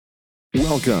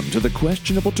Welcome to the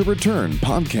Questionable to Return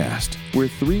podcast, where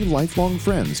three lifelong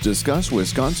friends discuss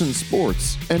Wisconsin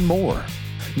sports and more.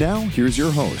 Now, here's your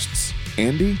hosts,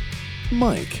 Andy,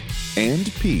 Mike,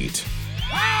 and Pete.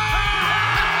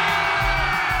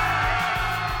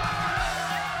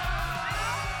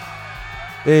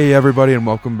 Hey, everybody, and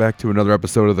welcome back to another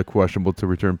episode of the Questionable to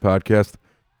Return podcast.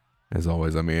 As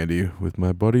always, I'm Andy with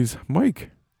my buddies,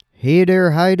 Mike. Hey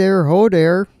there, hi there, ho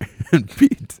there. And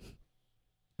Pete.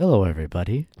 Hello,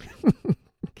 everybody.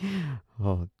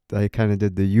 Oh, I kind of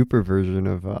did the Youper version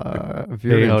of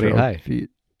your Hey, howdy, intro, hi.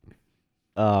 Pete.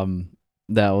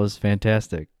 That was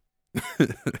fantastic.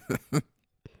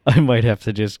 I might have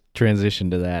to just transition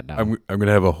to that now. I'm going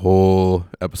to have a whole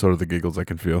episode of the giggles I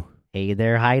can feel. Hey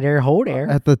there, hi there, ho there.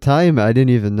 At the time, I didn't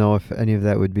even know if any of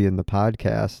that would be in the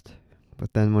podcast.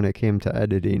 But then when it came to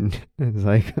editing, it was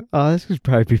like, oh, this could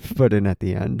probably be put in at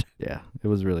the end. Yeah, it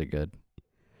was really good.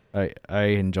 I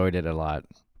enjoyed it a lot.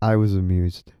 I was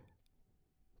amused.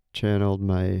 Channeled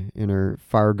my inner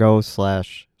Fargo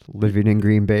 / living in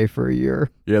Green Bay for a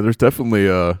year. Yeah, there's definitely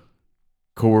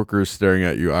coworkers staring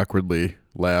at you awkwardly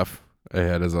laugh I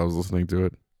had as I was listening to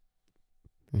it.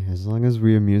 As long as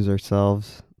we amuse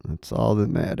ourselves, that's all that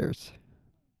matters.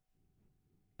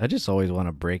 I just always want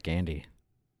to break Andy.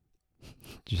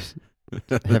 Just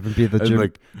have him be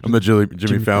the I'm the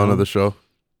Jimmy Fallon of the show.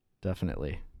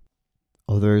 Definitely.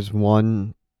 Oh, there's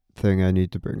one thing I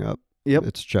need to bring up. Yep.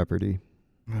 It's Jeopardy.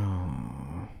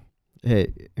 Oh.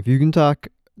 Hey, if you can talk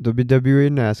WWE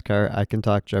and NASCAR, I can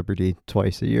talk Jeopardy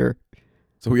twice a year.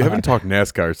 So we haven't talked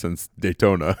NASCAR since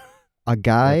Daytona. A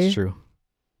guy, That's true.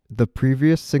 the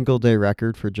previous single day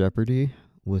record for Jeopardy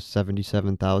was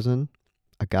 77,000.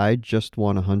 A guy just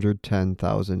won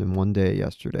 110,000 in one day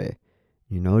yesterday.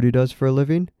 You know what he does for a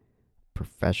living?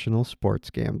 Professional sports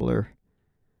gambler.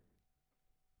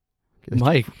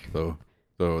 Mike. So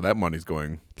that money's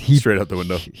going He- straight out the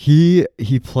window.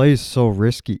 He plays so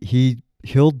risky.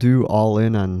 He'll do all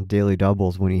in on daily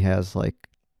doubles when he has like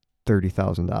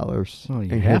 $30,000. Oh,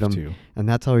 you and have hit 'em. to. And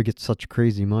that's how he gets such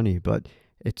crazy money. But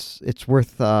it's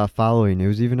worth following. It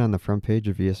was even on the front page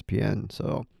of ESPN.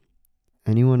 So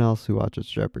anyone else who watches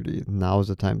Jeopardy, now is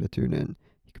the time to tune in.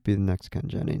 He could be the next Ken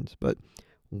Jennings. But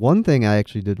one thing I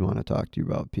actually did want to talk to you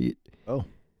about, Pete. Oh.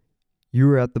 You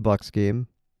were at the Bucks game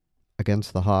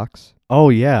against the Hawks. Oh,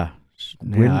 yeah.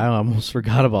 Win- Yeah, I almost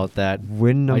forgot about that.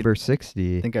 Win number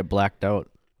 60. I think I blacked out.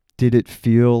 Did it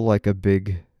feel like a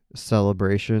big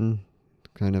celebration?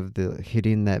 Kind of the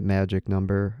hitting that magic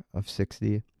number of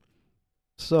 60?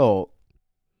 So,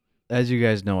 as you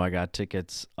guys know, I got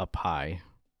tickets up high.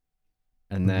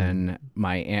 And then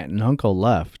my aunt and uncle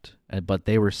left, but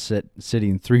they were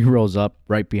sitting 3 rows up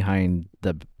right behind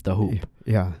the hoop.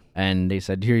 Yeah. And they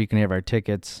said, here, you can have our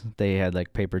tickets. They had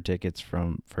like paper tickets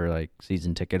for like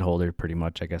season ticket holder, pretty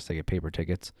much. I guess they get paper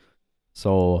tickets.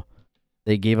 So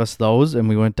they gave us those, and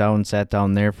we went down and sat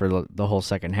down there for the whole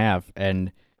second half.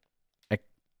 And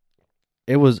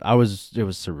it was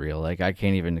surreal. Like, I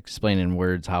can't even explain in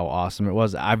words how awesome it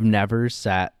was. I've never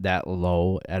sat that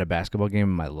low at a basketball game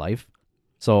in my life.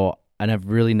 So, and I've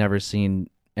really never seen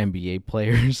NBA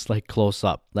players like close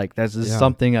up. Like, that's just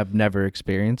something I've never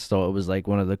experienced. So it was like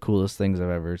one of the coolest things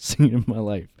I've ever seen in my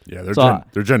life. Yeah, they're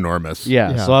ginormous.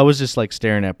 Yeah. So I was just like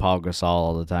staring at Paul Gasol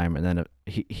all the time. And then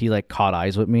he like caught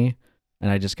eyes with me,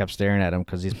 and I just kept staring at him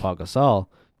because he's Paul Gasol.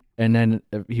 And then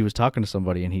he was talking to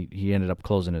somebody, and he ended up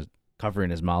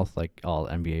covering his mouth like all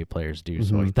NBA players do.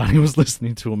 So he thought he was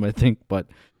listening to him, I think. But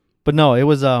no, it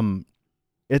was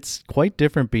it's quite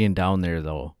different being down there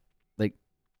though. Like,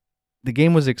 the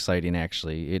game was exciting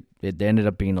actually. It ended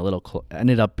up being a little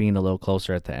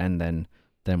closer at the end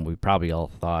than we probably all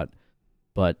thought.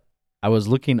 But I was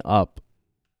looking up,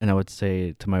 and I would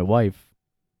say to my wife,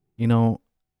 you know,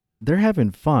 they're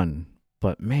having fun,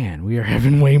 but man, we are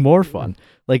having way more fun.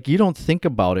 Like, you don't think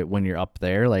about it when you're up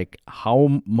there, like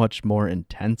how much more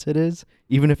intense it is,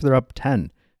 even if they're up 10.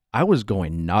 I was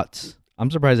going nuts. I'm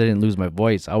surprised I didn't lose my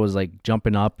voice. I was like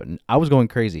jumping up, and I was going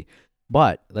crazy.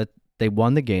 But they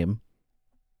won the game.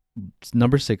 It's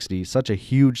number 60, such a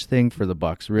huge thing for the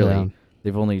Bucks, really. Yeah.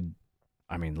 They've only,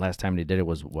 last time they did it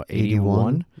was what,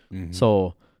 81? Mm-hmm.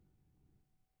 So,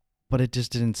 but it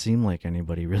just didn't seem like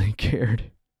anybody really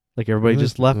cared. Like, everybody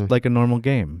just left like a normal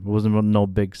game. It wasn't no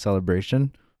big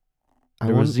celebration.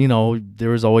 There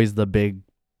was always the big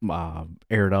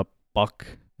aired up buck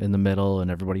in the middle,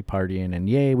 and everybody partying, and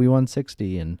yay, we won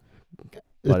 60,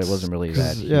 but it wasn't really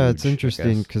that huge. Yeah, it's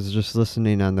interesting because just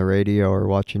listening on the radio or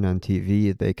watching on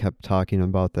TV, they kept talking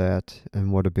about that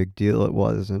and what a big deal it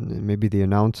was, and maybe the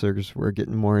announcers were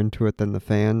getting more into it than the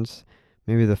fans.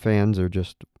 Maybe the fans are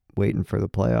just waiting for the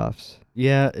playoffs.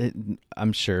 Yeah,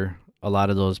 I'm sure a lot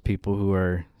of those people who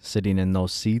are sitting in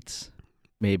those seats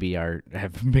maybe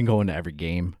have been going to every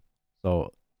game.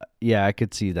 So, yeah, I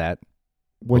could see that.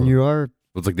 When you are,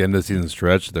 It's like the end of the season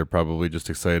stretch. They're probably just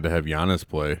excited to have Giannis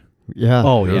play. yeah.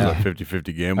 Oh, It was yeah. a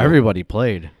 50-50 gamble. Everybody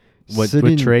played. With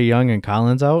Trae Young and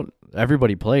Collins out,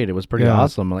 everybody played. It was pretty Yeah.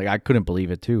 awesome. Like, I couldn't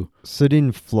believe it, too.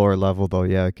 Sitting floor level, though,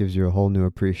 yeah, it gives you a whole new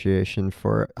appreciation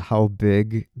for how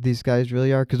big these guys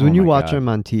really are. Because when Oh you my watch God. them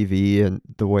on TV and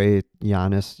the way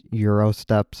Giannis Euro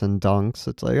steps and dunks,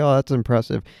 it's like, oh, that's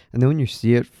impressive. And then when you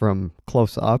see it from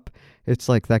close up, it's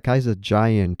like that guy's a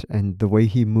giant, and the way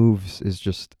he moves is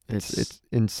just it's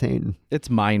insane. It's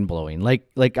mind blowing.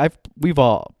 We've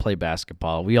all played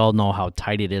basketball. We all know how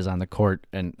tight it is on the court,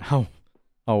 and how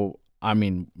I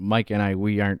mean, Mike and I,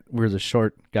 we're the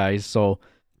short guys, so,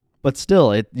 but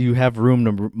still, you have room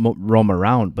to roam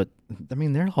around. But I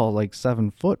mean, they're all like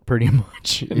 7 foot, pretty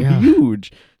much, and Yeah.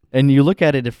 huge. And you look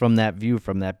at it from that view,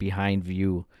 from that behind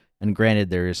view, and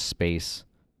granted, there is space,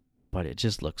 but it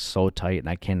just looks so tight, and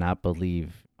I cannot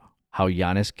believe how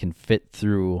Giannis can fit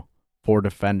through 4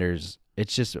 defenders.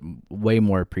 It's just way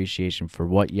more appreciation for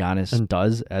what Giannis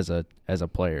does as a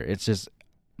player. It's just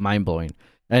mind blowing.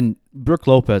 And Brook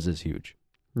Lopez is huge.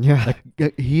 Yeah,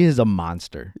 Like, he is a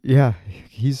monster. yeah.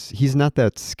 He's not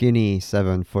that skinny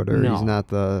 7-footer. No. He's not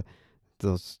those.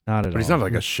 Not at But he's all. not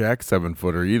like a Shaq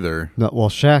 7-footer either. No, well,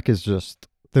 Shaq is just.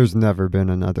 There's never been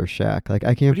another Shaq. Like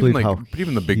I can't believe how But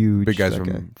even the huge big guys that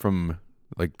guy. from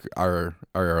like our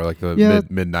like the Yeah.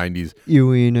 mid 90s.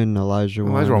 Ewing and Elijah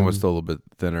Elijah Wan Warren, was still a little bit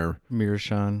thinner.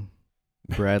 Mearshon,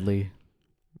 Bradley,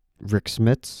 Rick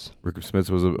Smits. Rick Smith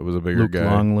was a bigger Luke guy.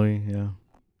 Longley. Yeah.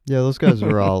 Yeah, those guys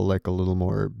were all like a little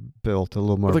more built, a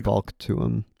little more like- bulk to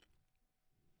them.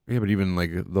 Yeah, but even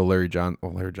like the Larry Johnson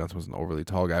was an overly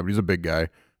tall guy, but he's a big guy.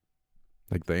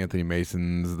 Like the Anthony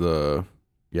Masons,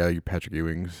 your Patrick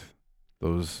Ewings,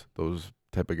 those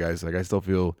type of guys. Like I still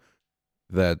feel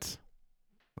that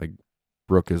like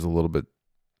Brooke is a little bit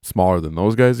smaller than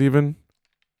those guys even.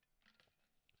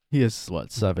 He is what,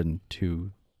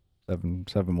 7'2",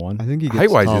 7'1"? I think he gets Height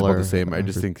wise he's taller about the same. I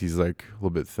just every- think he's like a little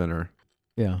bit thinner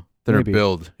Yeah. thinner maybe.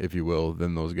 build, if you will,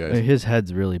 than those guys. His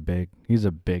head's really big. He's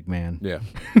a big man. Yeah.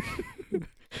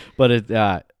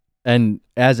 But and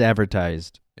as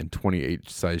advertised, And 28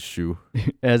 size shoe.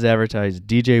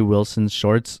 DJ Wilson's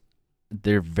shorts,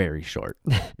 they're very short.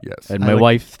 Yes. And I my like-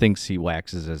 wife thinks he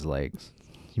waxes his legs.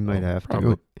 You might have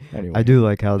probably. to. Anyway, I do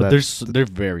like how but that's. they're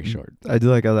very short. I do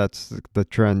like how that's the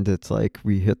trend. It's like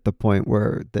we hit the point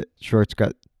where the shorts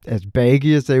got as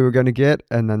baggy as they were going to get,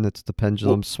 and then it's the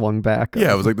pendulum swung back.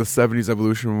 Yeah, it was like the 70s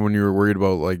evolution when you were worried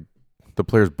about like the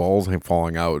player's balls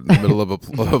falling out in the middle of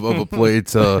a play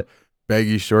to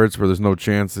baggy shorts where there's no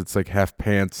chance. It's like half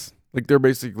pants. Like they're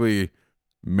basically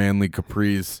manly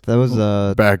capris that was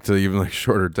back to even like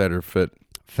shorter, tighter fit.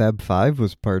 Fab 5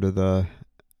 was part of the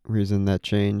reason that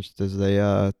changed. Is they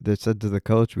said to the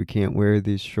coach, we can't wear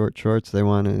these short shorts. They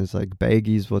want it as like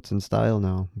baggies. What's in style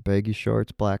now? Baggy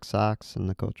shorts, black socks, and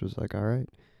the coach was like, all right.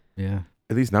 Yeah.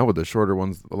 At least now with the shorter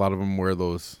ones, a lot of them wear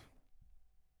those,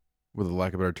 with a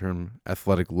lack of a better term,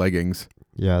 athletic leggings.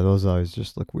 Yeah, those always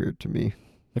just look weird to me.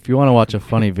 If you want to watch a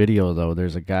funny video, though,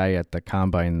 there's a guy at the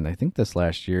combine, I think this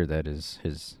last year, that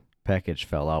his package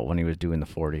fell out when he was doing the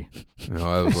 40. You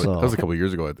know, that was a couple of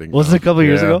years ago, I think. Was it a couple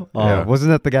years ago? Oh, Yeah. wasn't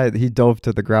that the guy that he dove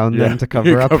to the ground then to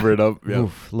cover up? Cover it up. Yeah.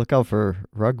 Oof, look out for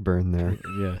rug burn there.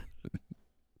 Yeah.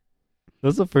 That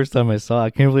was the first time I saw it. I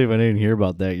can't believe I didn't hear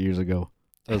about that years ago.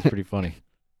 That was pretty funny.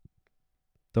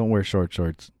 Don't wear short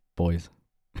shorts, boys,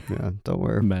 Yeah,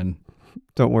 don't men.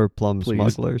 wear plum Please.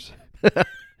 smugglers.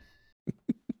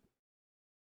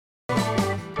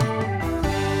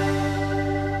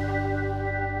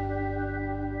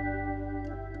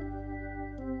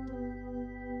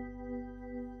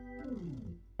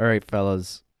 All right,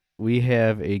 fellas. We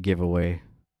have a giveaway.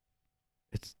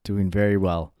 It's doing very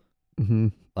well. Mm-hmm.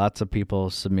 Lots of people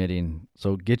submitting.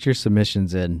 So get your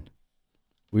submissions in.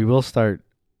 We will start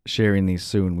sharing these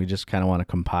soon. We just kind of want to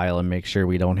compile and make sure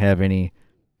we don't have any.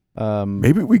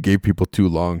 Maybe we gave people too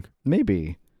long.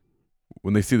 Maybe.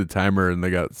 When they see the timer and they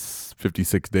got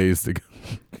 56 days to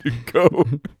go.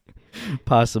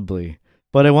 Possibly.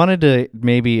 But I wanted to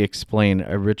maybe explain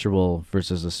a ritual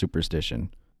versus a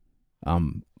superstition.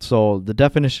 So the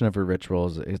definition of a ritual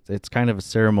is it's kind of a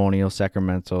ceremonial,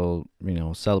 sacramental,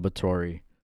 celebratory.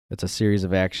 It's a series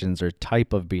of actions or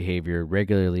type of behavior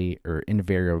regularly or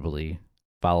invariably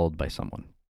followed by someone.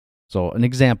 So an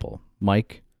example,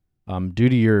 Mike, due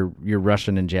to your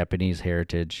Russian and Japanese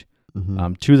heritage,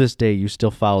 Mm-hmm. to this day, you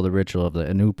still follow the ritual of the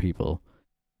Innu people.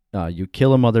 You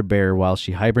kill a mother bear while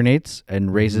she hibernates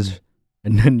and raises,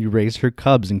 and then you raise her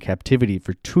cubs in captivity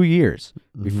for 2 years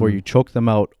before you choke them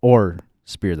out or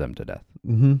spear them to death.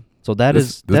 Mm-hmm. So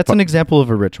that's an example of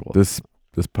a ritual. This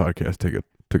podcast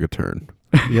took a turn.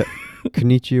 Yeah.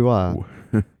 Konnichiwa.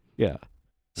 Yeah.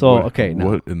 So What- okay, now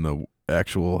what in the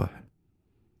actual?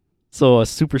 so a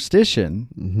superstition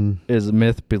Mm-hmm. is a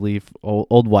myth, belief,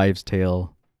 old wives'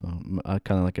 tale,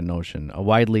 kind of like a notion, a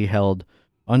widely held,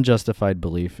 unjustified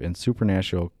belief in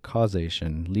supernatural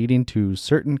causation leading to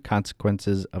certain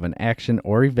consequences of an action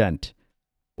or event,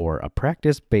 or a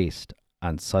practice based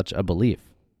on such a belief.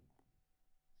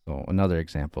 So another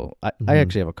example, I Mhm.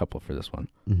 actually have a couple for this one.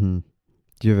 Mm-hmm.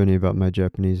 Do you have any about my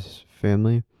Japanese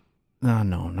family? No,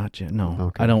 not yet. No,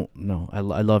 Okay. I don't. No, I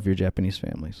love your Japanese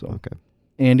family. So Okay.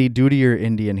 Andy, due to your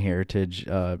Indian heritage,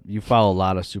 you follow a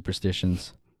lot of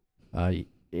superstitions.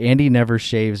 Andy never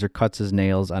shaves or cuts his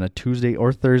nails on a Tuesday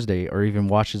or Thursday, or even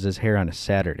washes his hair on a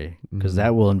Saturday, because Mhm.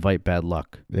 that will invite bad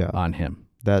luck Yeah. on him.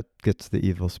 That gets the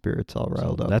evil spirits all So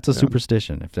riled up. that's a Yeah.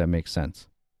 superstition, if that makes sense.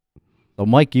 So,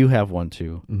 Mike, you have one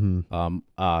too.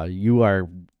 Mm-hmm. You are,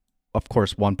 of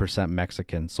course, 1%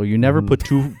 Mexican, so you never Mhm. put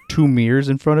two mirrors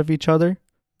in front of each other,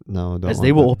 No, don't as want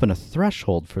they will that. open a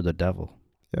threshold for the devil.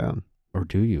 Yeah. Or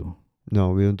do you?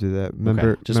 No, we don't do that.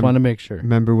 Remember? Okay, just want to make sure.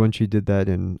 Remember when she did that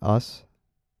in Us,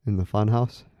 in the fun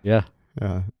house? Yeah.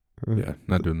 Yeah. Yeah,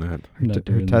 not doing that. Not Her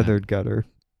doing that. tethered got her.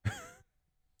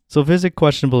 So visit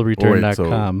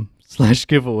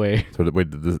questionablereturn.com/giveaway. So wait,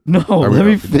 did this, No, Are we- let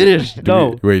me finish. do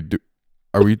No.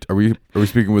 are we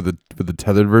speaking with the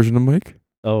tethered version of Mike?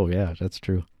 Oh yeah, that's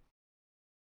true.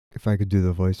 If I could do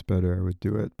the voice better, I would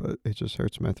do it, but it just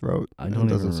hurts my throat. I It don't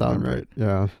doesn't even sound remember right.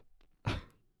 Yeah.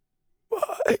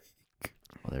 Mike.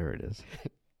 Oh, there it is.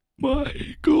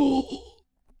 Michael.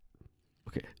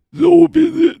 Okay. So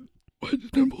visit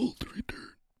Questionable Return.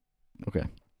 Okay.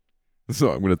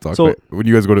 So I'm gonna talk. So- When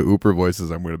you guys go to Ooper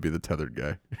Voices, I'm gonna be the tethered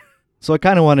guy. So I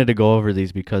kind of wanted to go over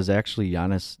these because actually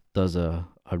Giannis does a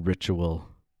ritual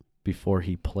before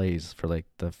he plays for like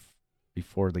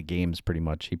before the games. Pretty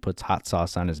much, he puts hot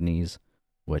sauce on his knees,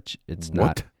 which it's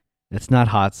not. It's not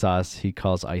hot sauce. He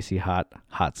calls icy hot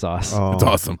sauce. Oh, That's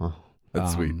awesome. oh.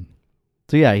 That's sweet.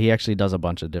 So yeah, he actually does a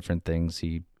bunch of different things.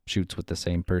 He shoots with the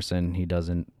same person. He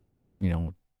doesn't,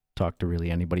 talk to really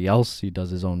anybody else. He does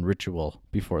his own ritual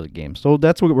before the game. So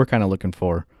that's what we're kind of looking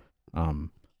for.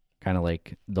 Kind of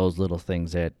like those little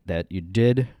things that you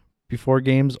did before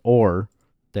games, or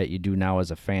that you do now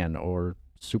as a fan, or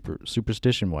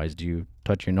superstition wise. Do you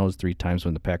touch your nose 3 times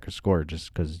when the Packers score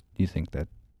just because you think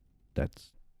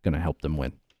that's going to help them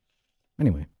win?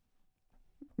 Anyway.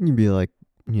 You'd be like,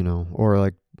 or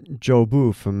like Joe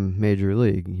Boo from Major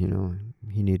League,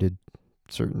 he needed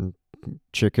certain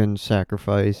chicken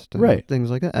sacrificed and Right. things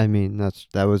like that. I mean,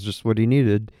 that was just what he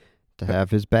needed to have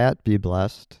his bat be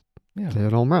blessed Yeah. to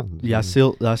hit home runs.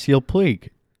 Yasiel Puig.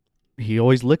 He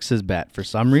always licks his bat for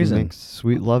some He reason. makes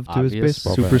sweet love to his Obvious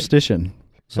baseball bat. superstition.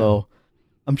 So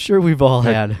I'm sure we've all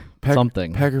had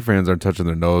something. Packer fans aren't touching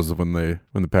their nose when the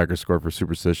Packers score for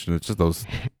superstition. It's just those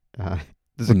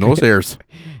Does the it nose ca- hairs.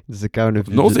 Does it count if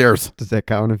you Nose just, hairs. Does that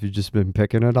count if you've just been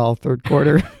picking it all third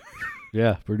quarter?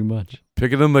 Yeah, pretty much.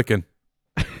 Picking and licking.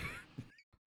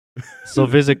 So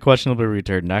visit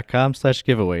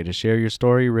questionablereturn.com/giveaway to share your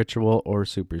story, ritual, or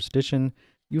superstition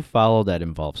you follow that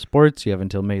involves sports. You have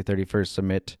until May 31st to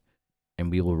submit,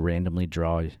 and we will randomly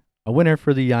draw a winner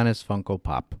for the Giannis Funko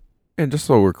Pop. And just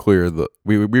so we're clear,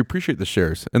 we appreciate the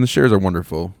shares, and the shares are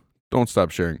wonderful. Don't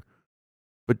stop sharing.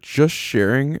 But just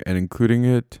sharing and including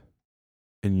it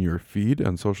in your feed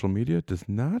on social media does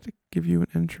not give you an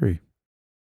entry.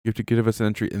 You have to give us an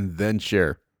entry and then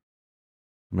share.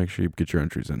 Make sure you get your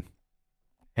entries in.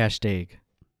 Hashtag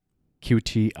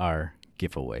QTR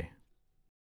giveaway.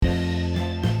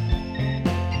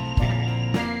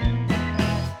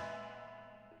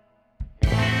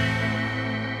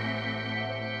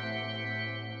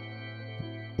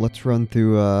 Let's run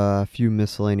through a few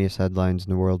miscellaneous headlines in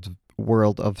the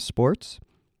world of sports.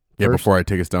 Yeah, First- before I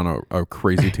take us down a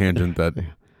crazy tangent that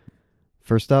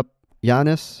First up,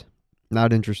 Giannis,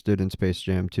 not interested in Space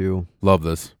Jam 2. love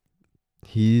this.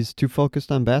 He's too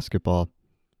focused on basketball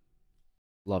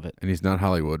Love it. And he's not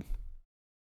Hollywood.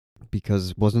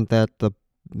 because wasn't that the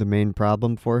main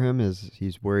problem for him is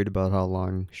he's worried about how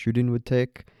long shooting would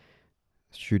take,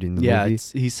 shooting the Yeah,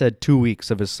 movie. he said 2 weeks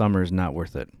of his summer is not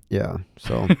worth it. Yeah,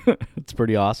 so It's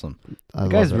pretty awesome. I The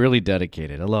guy's love it. really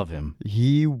dedicated. I love him.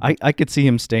 He I could see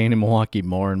him staying in Milwaukee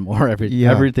more and more every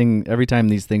time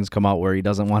these things come out where he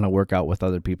doesn't want to work out with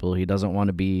other people. He doesn't want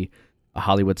to be a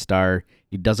Hollywood star.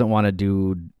 He doesn't want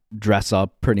to dress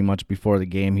up pretty much before the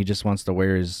game. He just wants to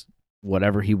wear his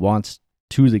whatever he wants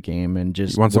to the game and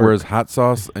just He wants to wear his hot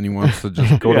sauce and he wants to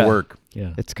just go Yeah. to work.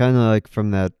 Yeah. It's kind of like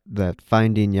from that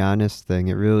Finding Giannis thing.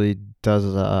 It really does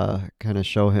kind of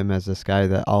show him as this guy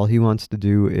that all he wants to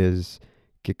do is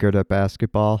get good at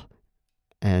basketball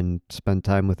and spend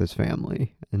time with his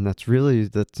family. And that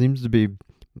seems to be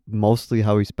mostly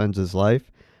how he spends his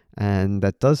life. And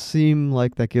that does seem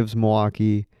like that gives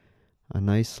Milwaukee a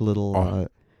nice little...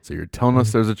 So you're telling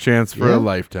us there's a chance for Yeah. a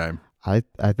lifetime. I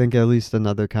think at least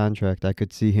another contract. I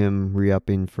could see him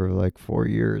re-upping for like 4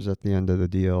 years at the end of the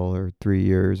deal, or 3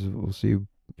 years. We'll see.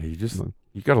 Yeah,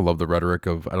 you got to love the rhetoric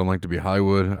of, I don't like to be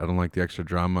Hollywood. I don't like the extra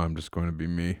drama. I'm just going to be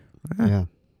me. Yeah.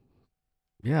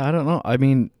 Yeah, I don't know. I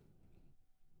mean,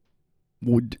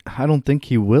 I don't think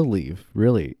he will leave,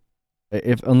 really.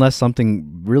 Unless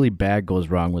something really bad goes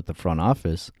wrong with the front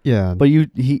office. Yeah. But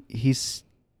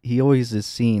he always is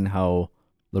seen how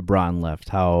LeBron left,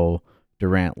 how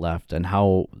Durant left, and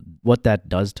what that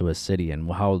does to a city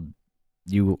and how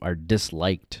you are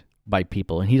disliked by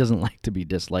people. And he doesn't like to be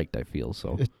disliked, I feel.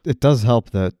 So It does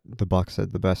help that the Bucks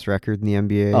had the best record in the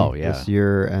NBA this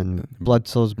year, and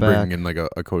Bledsoe's back. Bringing in like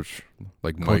a coach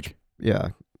like Mike. Yeah.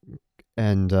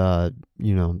 And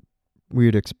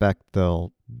we'd expect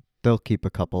they'll keep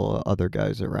a couple of other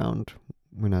guys around.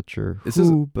 We're not sure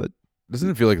but doesn't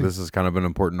it feel like this is kind of an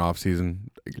important offseason?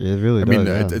 it really I does. mean,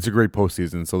 yeah. it's a great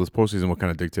postseason, so this postseason will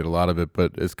kind of dictate a lot of it,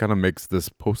 but it kind of makes this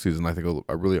postseason, I think,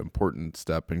 a really important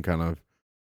step in kind of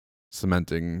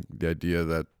cementing the idea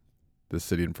that the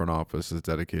city and front office is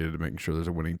dedicated to making sure there's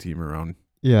a winning team around.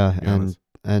 Yeah, Giannis.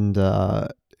 and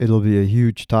it'll be a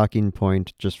huge talking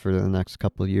point just for the next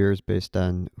couple of years based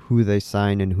on who they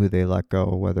sign and who they let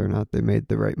go, whether or not they made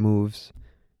the right moves.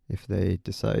 If they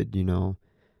decide,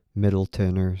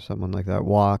 Middleton or someone like that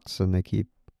walks and they keep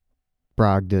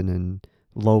Brogdon and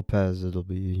Lopez, it'll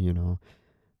be,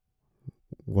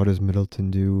 what does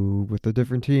Middleton do with a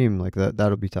different team? Like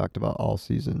that'll be talked about all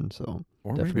season. So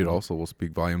Or definitely. maybe it also will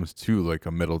speak volumes too, like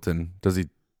a Middleton. Does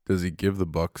he give the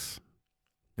Bucks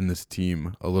in this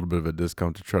team a little bit of a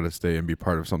discount to try to stay and be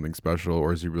part of something special,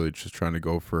 or is he really just trying to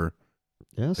go for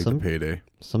the payday?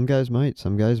 Some guys might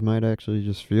actually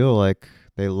just feel like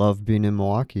they love being in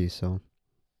Milwaukee. So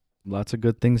lots of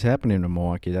good things happening in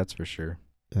Milwaukee, that's for sure.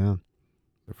 yeah.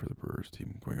 For the Brewers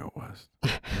team going out west.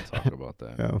 We'll talk about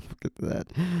that. Yeah, we'll get to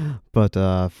that.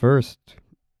 But first,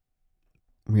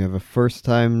 we have a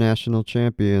first-time national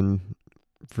champion,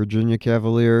 Virginia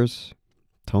Cavaliers.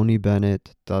 Tony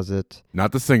Bennett does it.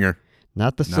 Not the singer.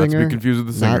 Not the Not singer. to be confused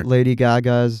with the singer. Not Lady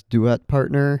Gaga's duet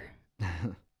partner.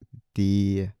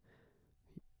 The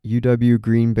UW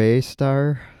Green Bay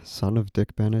star, son of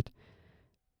Dick Bennett.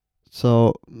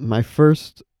 So my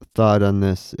first thought on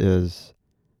this is,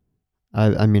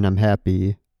 I mean, I'm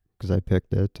happy because I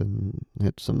picked it and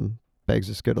hit some bags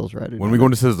of Skittles right. When we go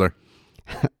to Sizzler,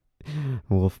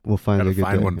 we'll finally gotta get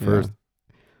find there, one first.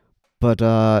 But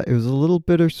it was a little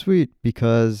bittersweet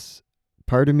because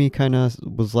part of me kind of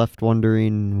was left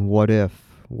wondering, what if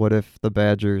the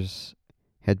Badgers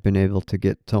had been able to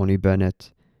get Tony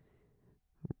Bennett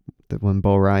when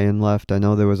Bo Ryan left? I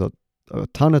know there was a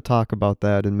ton of talk about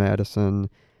that in Madison.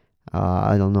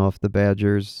 I don't know if the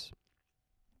Badgers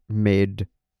made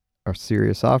a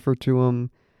serious offer to him.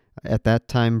 At that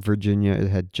time, Virginia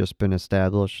had just been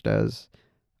established as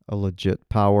a legit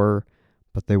power,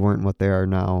 but they weren't what they are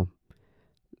now.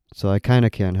 So I kind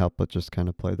of can't help but just kind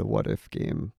of play the what if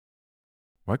game.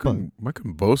 Why couldn't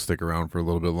Bo stick around for a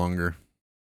little bit longer?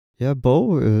 Yeah,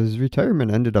 Bo, his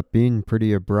retirement ended up being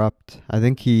pretty abrupt. I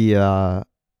think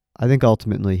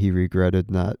ultimately he regretted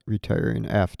not retiring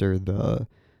after the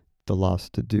loss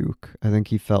to Duke. I think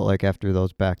he felt like after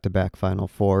those back-to-back Final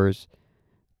Fours,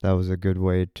 that was a good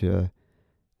way to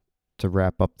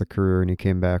wrap up the career, and he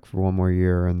came back for one more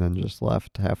year and then just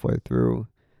left halfway through.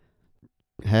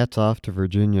 Hats off to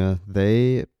Virginia.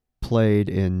 They played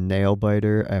in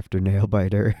nail-biter after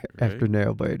nail-biter after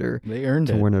nail-biter They earned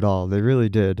to it. win it all. They really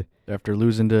did. After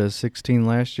losing to 16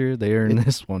 last year, they earned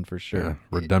this one for sure. Yeah,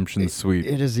 redemption sweet.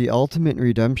 It is the ultimate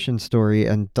redemption story,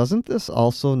 and doesn't this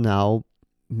also now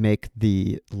make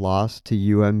the loss to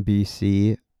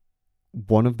UMBC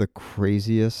one of the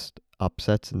craziest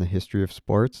upsets in the history of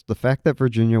sports? The fact that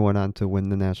Virginia went on to win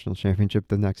the national championship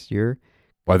the next year.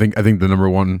 Well, I think the number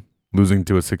one losing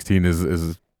to a 16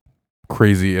 is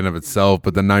crazy in of itself,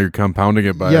 but then now you're compounding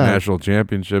it by a national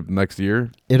championship next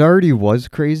year. It already was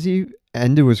crazy,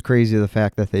 and it was crazy the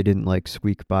fact that they didn't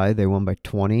squeak by. They won by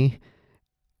 20.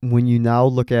 When you now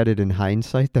look at it in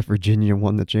hindsight that Virginia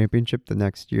won the championship the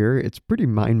next year, it's pretty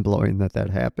mind-blowing that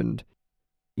happened.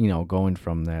 Going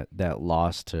from that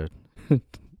loss to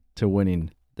to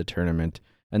winning the tournament,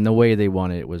 And the way they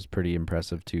won it was pretty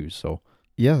impressive too. So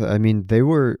Yeah, I mean, they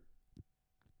were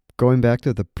going back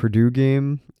to the Purdue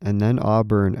game and then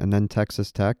Auburn and then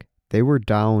Texas Tech. They were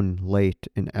down late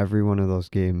in every one of those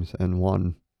games and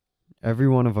won. Every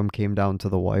one of them came down to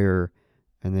the wire,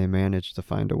 and they managed to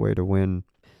find a way to win.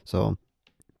 So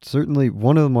certainly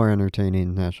one of the more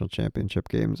entertaining national championship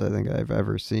games I think I've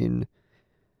ever seen.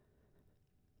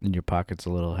 in your pocket's a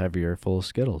little heavier, full of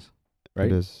Skittles,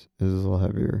 right? It is a little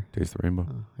heavier. Taste the rainbow.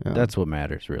 Yeah, That's what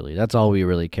matters, really. That's all we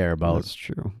really care about. that's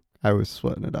true. I was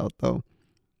sweating it out though.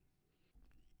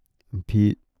 And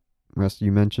Pete,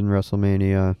 you mentioned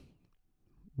WrestleMania.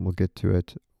 We'll get to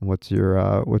it. What's your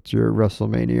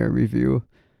WrestleMania review?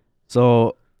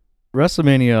 So,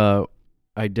 WrestleMania,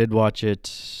 I did watch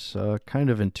it kind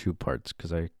of in two parts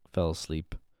because I fell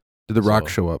asleep. Did The Rock So-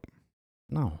 show up?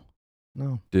 No.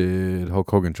 Did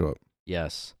Hulk Hogan show up?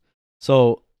 Yes.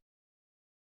 So,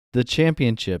 the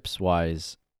championships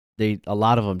wise, a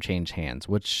lot of them change hands,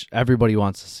 which everybody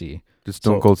wants to see. Did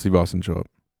Stone So- Cold Steve Austin show up?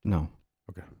 No.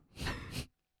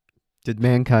 Did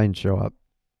Mankind show up?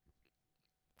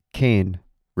 Kane,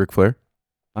 Ric Flair?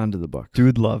 Onto the Bucks.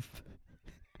 Dude Love.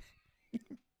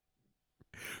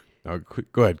 No,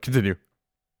 go ahead. Continue.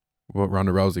 What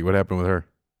Ronda Rousey? What happened with her?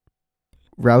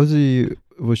 Rousey,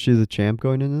 was she the champ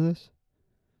going into this?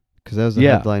 Because that was the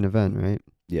Yeah. headline event, right?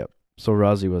 So,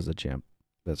 Rousey was the champ.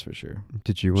 That's for sure.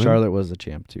 Did you win? Charlotte was the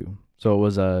champ too. So, it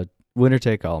was a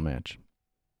winner-take-all match.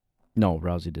 No,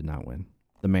 Rousey did not win.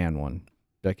 The man won.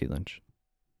 Becky Lynch.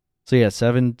 So yeah,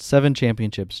 seven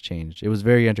championships changed. It was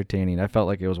very entertaining. I felt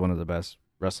like it was one of the best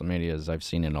WrestleManias I've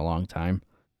seen in a long time.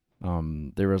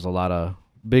 There was a lot of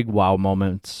big wow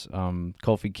moments.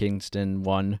 Kofi Kingston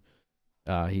won.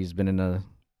 He's been in the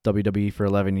WWE for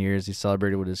 11 years. He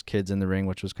celebrated with his kids in the ring,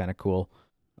 which was kind of cool.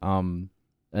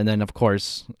 And then, of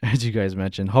course, as you guys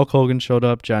mentioned, Hulk Hogan showed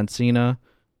up, John Cena,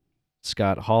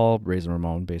 Scott Hall, Razor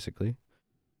Ramon, basically.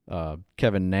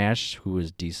 Kevin Nash, who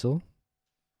was Diesel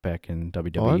back in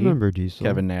WWE. Oh, I remember Diesel.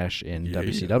 Kevin Nash in Yeah.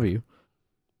 WCW.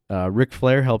 Ric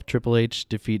Flair helped Triple H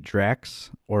defeat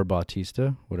Drax or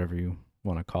Bautista, whatever you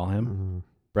want to call him.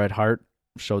 Bret Hart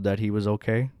showed that he was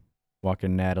okay,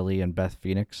 walking Natalie and Beth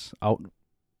Phoenix out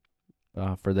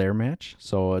for their match.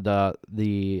 So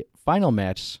the final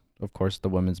match, of course, the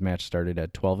women's match started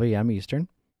at 12 a.m. Eastern.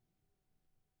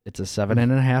 It's a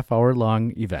 7.5 hour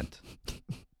long event.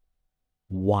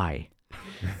 Why?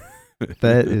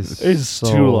 That is It's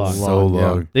so too long. So yeah.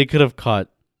 long. They could have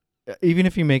cut, even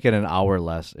if you make it an hour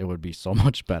less, it would be so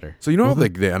much better. So you know how Mhm.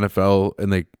 like the NFL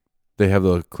and they have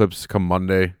the clips come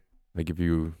Monday, like if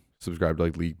you subscribe to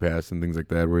like League Pass and things like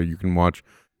that, where you can watch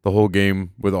the whole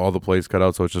game with all the plays cut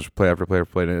out, so it's just play after play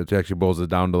after play, and it actually boils it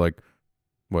down to like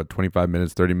what 25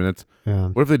 minutes, 30 minutes. Yeah.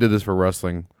 What if they did this for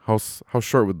wrestling? How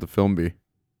short would the film be?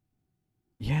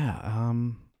 Yeah,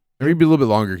 Maybe be a little bit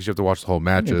longer because you have to watch the whole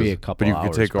matches. be a couple but you hours,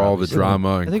 could take all the probably. drama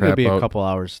I and think crap it'd be out. a couple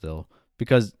hours still,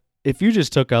 because if you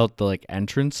just took out the like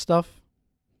entrance stuff,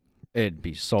 it'd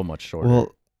be so much shorter.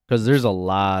 Well, Because there's a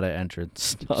lot of entrance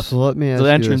stuff. so let me ask So the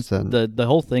you entrance, this then. the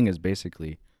whole thing is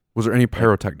basically. Was there any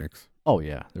pyrotechnics? Oh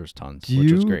yeah, there was tons, Do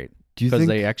which was you great Do you because think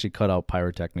they actually cut out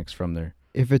pyrotechnics from their.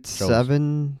 if it's shows.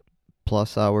 7+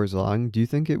 hours long, do you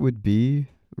think it would be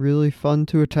really fun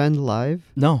to attend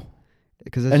live? No,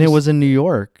 Because and it was in New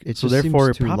York, it so just seems therefore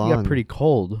it too probably long. got pretty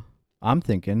cold. I'm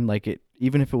thinking like it,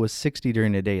 even if it was 60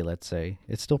 during the day, let's say,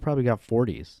 it still probably got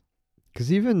 40s.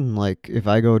 Because even like if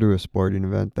I go to a sporting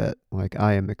event that like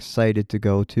I am excited to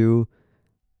go to,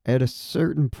 at a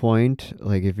certain point,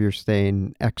 like if you're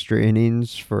staying extra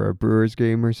innings for a Brewers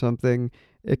game or something,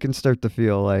 it can start to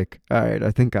feel like, all right,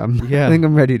 I think I'm Yeah. I think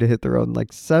I'm ready to hit the road. And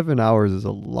like 7 hours is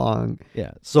a long.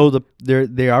 Yeah. So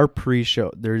they are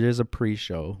pre-show. There is a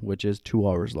pre-show which is 2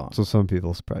 hours long, So some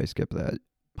people probably skip that.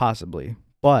 possibly.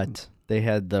 But they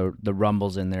had the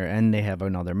rumbles in there, and they have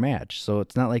another match. So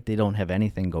it's not like they don't have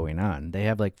anything going on. They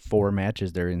have like 4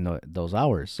 matches there in those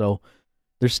hours. So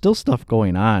there's still stuff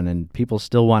going on, and people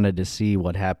still wanted to see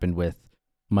what happened with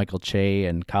Michael Che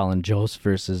and Colin Jost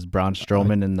versus Braun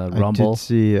Strowman in the I Rumble. did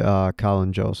see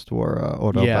Colin Jost wore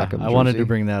Odell Yeah, Beckham I wanted to jersey.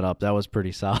 bring that up. That was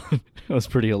pretty solid. It was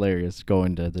pretty hilarious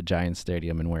going to the Giants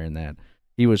Stadium and wearing that.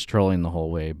 He was trolling the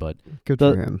whole way. But Good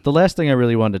for him. the last thing I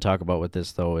really wanted to talk about with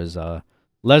this, though, is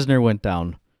Lesnar went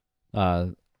down.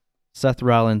 Seth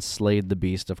Rollins slayed the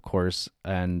beast, of course,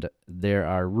 and there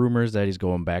are rumors that he's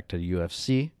going back to the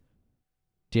UFC.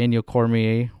 Daniel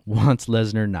Cormier wants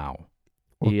Lesnar now.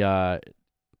 He, Yeah.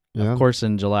 of course,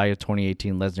 in July of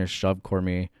 2018, Lesnar shoved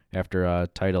Cormier after a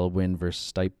title win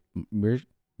versus Stipe.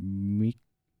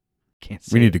 Can't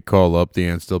say We need it. to call up the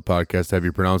And Still podcast. Have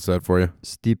you pronounce that for you?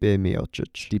 Stipe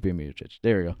Miocic. Stipe Miocic.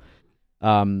 There we go.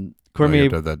 Cormier,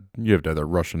 you have to have that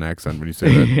Russian accent when you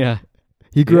say that. yeah,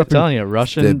 He grew I'm up in telling you,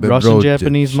 Russian Rodich.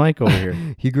 Japanese Mike over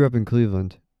here. he grew up in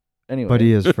Cleveland, Anyway, but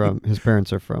he is from his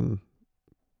parents are from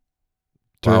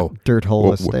Wow. Dirt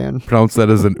Holistan. Pronounce that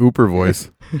as an Ooper voice.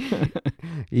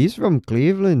 He's from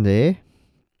Cleveland, eh?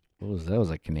 what was that? Was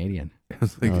like Canadian.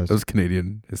 That was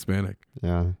Canadian Hispanic.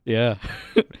 Yeah. Yeah.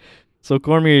 So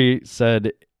Cormier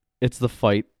said, "It's the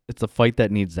fight. It's the fight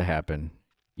that needs to happen.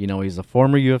 You know, he's a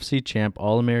former UFC champ,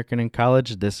 All-American in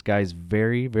college. This guy's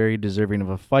very, very deserving of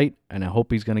a fight, and I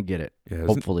hope he's gonna get it. Yeah,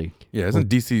 Hopefully. isn't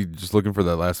DC just looking for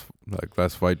that last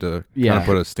fight to kind Yeah. of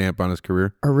put a stamp on his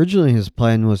career? Originally, his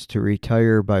plan was to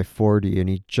retire by 40, and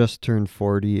he just turned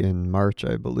 40 in March,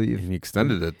 I believe. And he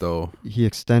extended it though. He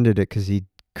extended it because he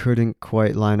couldn't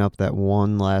quite line up that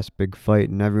one last big fight,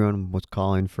 and everyone was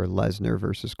calling for Lesnar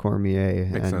versus Cormier.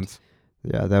 Makes sense.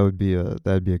 Yeah, that'd be a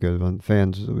good one.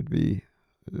 Fans would be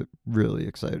really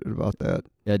excited about that.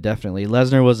 Yeah, definitely.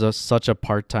 Lesnar was such a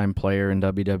part-time player in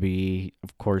WWE.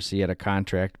 Of course, he had a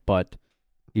contract, but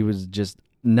he was just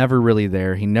never really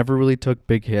there. He never really took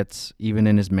big hits, even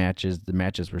in his matches. The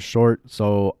matches were short,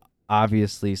 so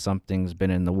obviously something's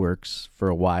been in the works for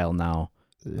a while now.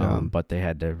 But they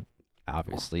had to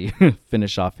obviously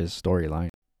finish off his storyline.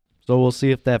 So we'll see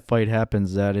if that fight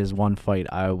happens. That is one fight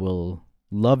I will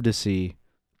love to see.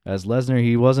 As Lesnar,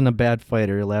 he wasn't a bad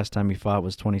fighter. Last time he fought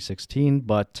was 2016,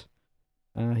 but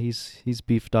he's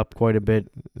beefed up quite a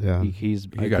bit. Yeah. He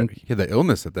had the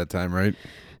illness at that time, right?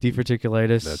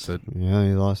 Diverticulitis. That's it. Yeah,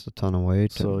 he lost a ton of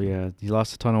weight. So yeah, he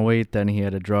lost a ton of weight. Then he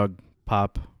had a drug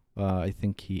pop. I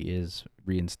think he is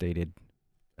reinstated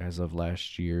as of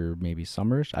last year, maybe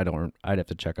summers. I'd have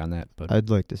to check on that. But I'd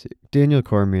like to see Daniel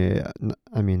Cormier.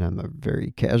 I mean, I'm a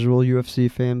very casual UFC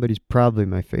fan, but he's probably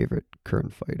my favorite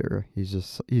current fighter.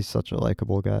 He's such a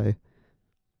likable guy.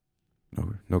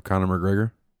 No Conor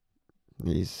McGregor.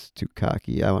 He's too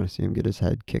cocky. I want to see him get his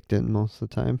head kicked in most of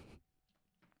the time.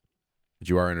 But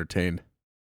you are entertained.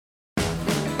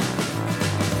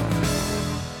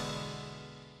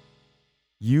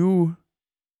 You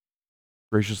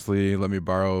graciously let me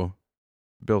borrow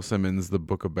Bill Simmons' The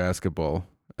Book of Basketball.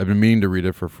 I've been meaning to read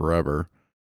it for forever.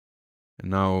 And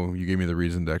now you gave me the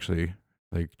reason to actually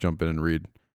jump in and read.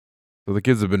 So the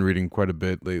kids have been reading quite a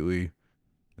bit lately,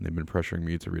 and they've been pressuring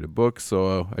me to read a book.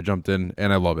 So I jumped in,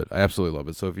 and I love it. I absolutely love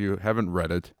it. So if you haven't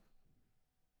read it,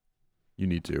 you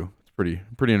need to. It's pretty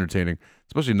entertaining,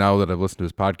 especially now that I've listened to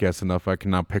his podcast enough. I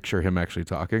can now picture him actually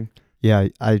talking. Yeah,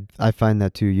 I find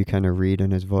that too. You kind of read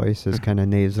in his voice, is kind of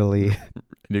nasally.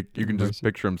 And you can just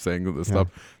picture him saying this stuff,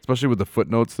 especially with the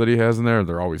footnotes that he has in there.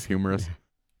 They're always humorous.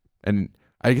 And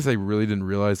I guess I really didn't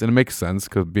realize, and it makes sense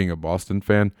because being a Boston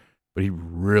fan, but he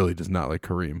really does not like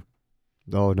Kareem.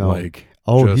 Oh no!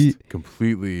 He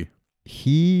completely.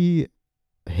 He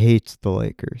hates the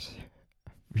Lakers.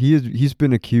 He's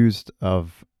been accused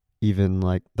of even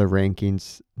the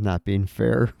rankings not being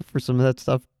fair for some of that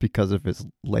stuff because of his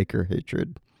Laker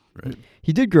hatred. Right.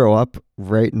 He did grow up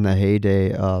right in the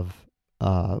heyday of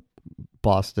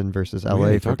Boston versus LA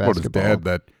He for talked about basketball. his dad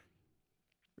that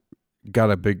got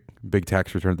a big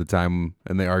tax return at the time,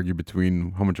 and they argued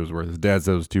between how much it was worth. His dad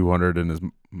said it was $200, and his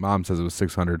mom says it was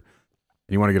 $600. And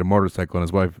he wanted to get a motorcycle, and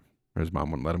his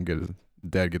mom wouldn't let him his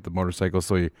dad get the motorcycle,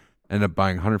 so he ended up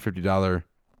buying $150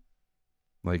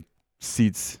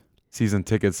 season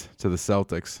tickets to the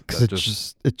Celtics.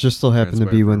 Because it just so happened to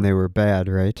be when they were bad,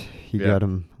 right? He got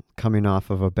him coming off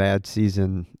of a bad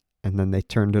season, and then they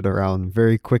turned it around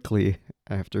very quickly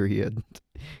after he had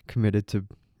committed to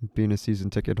being a season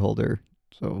ticket holder.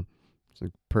 So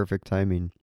it's perfect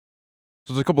timing.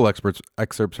 So there's a couple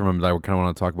excerpts from him that I kind of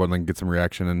want to talk about and then get some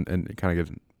reaction and kind of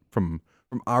get from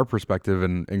our perspective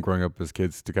and growing up as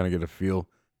kids to kind of get a feel.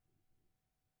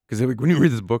 Because when you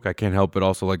read this book, I can't help but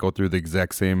also go through the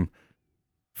exact same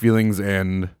feelings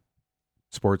and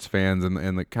sports fans and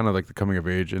kind of the coming of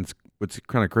age. And what's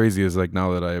kind of crazy is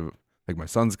now that I have my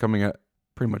son's coming at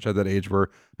pretty much at that age where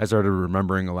I started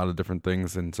remembering a lot of different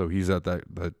things, and so he's at that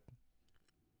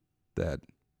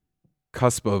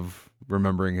cusp of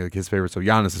remembering his favorite. So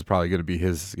Giannis is probably going to be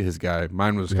his guy.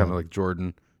 Mine was kind of like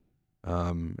Jordan,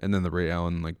 and then the Ray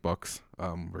Allen Bucks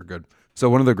were good. So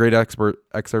one of the great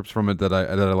excerpts from it that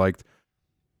I liked,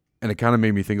 and it kind of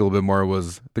made me think a little bit more,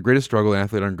 was the greatest struggle an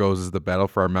athlete undergoes is the battle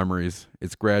for our memories.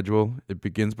 It's gradual. It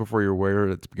begins before you're aware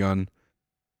it's begun,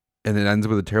 and it ends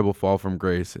with a terrible fall from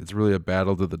grace. It's really a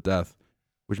battle to the death,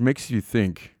 which makes you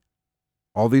think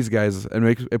all these guys, and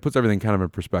it puts everything kind of in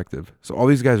perspective. So all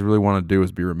these guys really want to do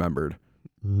is be remembered.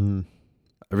 Mm-hmm.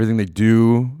 Everything they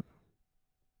do,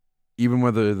 even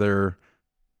whether they're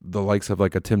the likes of a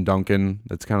Tim Duncan,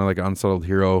 that's kind of an unsettled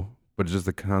hero, but it's just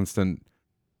a constant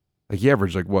like he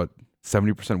averaged like what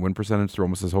 70% win percentage through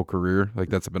almost his whole career. Like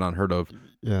that's been unheard of.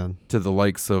 Yeah. To the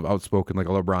likes of outspoken like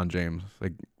a LeBron James.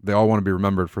 Like they all want to be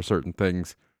remembered for certain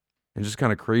things, and just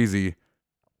kind of crazy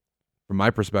from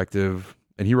my perspective.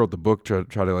 And he wrote the book to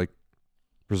try to like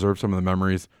preserve some of the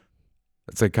memories.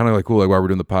 It's like kind of like cool, like why we're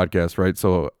doing the podcast, right?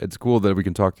 So it's cool that we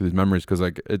can talk through these memories because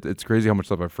like it's crazy how much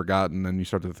stuff I've forgotten, and you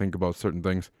start to think about certain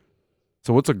things.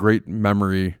 So what's a great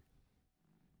memory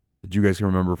that you guys can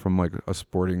remember from like a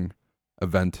sporting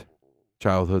event,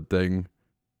 childhood thing?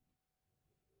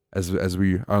 As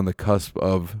we are on the cusp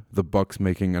of the Bucks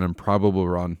making an improbable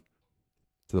run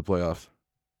to the playoffs.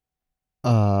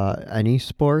 Any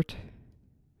sport?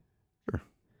 Sure.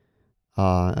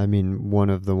 I mean, one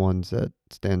of the ones that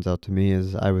stands out to me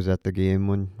is I was at the game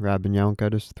when Robin Yount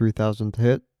got his 3,000th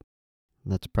hit.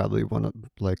 That's probably one of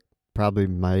probably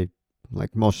my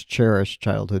most cherished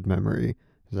childhood memory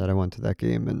is that I went to that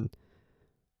game and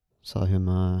saw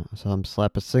him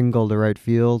slap a single to right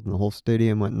field, and the whole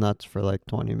stadium went nuts for like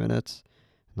 20 minutes.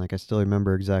 And I still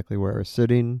remember exactly where I was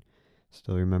sitting.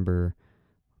 Still remember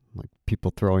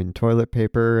people throwing toilet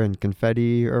paper and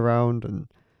confetti around, and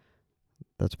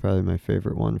that's probably my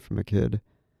favorite one from a kid.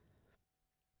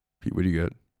 Pete, what do you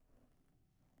get?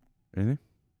 Anything?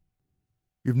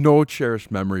 You have no cherished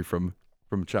memory from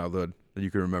childhood that you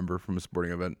can remember from a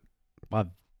sporting event?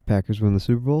 Packers win the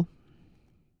Super Bowl?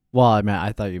 Well,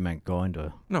 I thought you meant going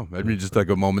to. No, I mean just like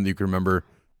a moment you can remember.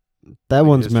 That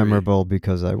one's history. memorable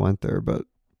because I went there, but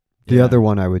the other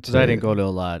one I would say. Because I didn't go to a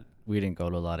lot. We didn't go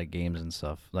to a lot of games and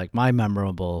stuff. Like my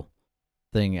memorable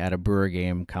thing at a Brewer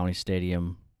game, County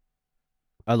Stadium.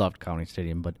 I loved County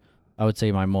Stadium, but I would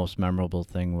say my most memorable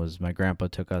thing was my grandpa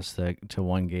took us to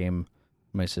one game.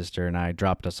 My sister and I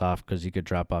dropped us off because you could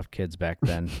drop off kids back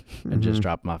then and just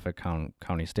drop them off at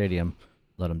County Stadium,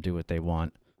 let them do what they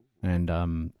want.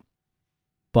 And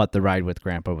but the ride with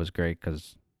Grandpa was great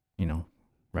because,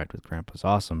 ride with Grandpa's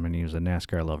awesome, and he was a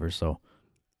NASCAR lover, so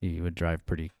he would drive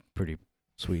pretty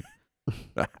sweet.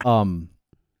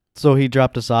 So he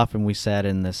dropped us off, and we sat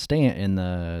in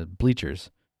the bleachers.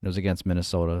 It was against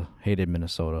Minnesota. Hated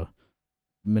Minnesota.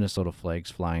 Minnesota flags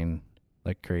flying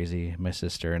like crazy. My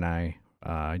sister and I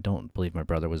don't believe my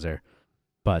brother was there,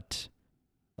 but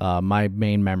my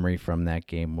main memory from that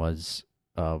game was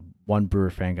one Brewer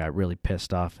fan got really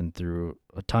pissed off and threw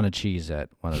a ton of cheese at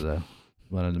one of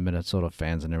the Minnesota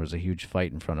fans, and there was a huge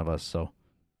fight in front of us. So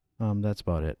that's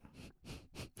about it.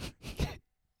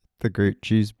 The Great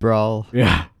Cheese Brawl.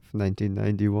 Yeah.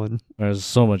 1991. There's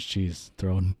so much cheese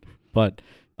thrown. But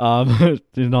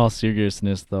in all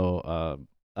seriousness, though,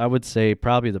 I would say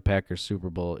probably the Packers Super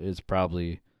Bowl is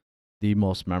probably the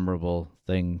most memorable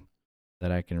thing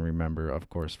that I can remember. Of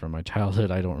course, from my childhood,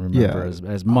 I don't remember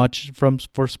as much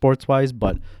for sports wise,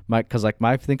 but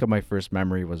I think of my first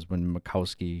memory was when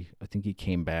Mikowski, I think he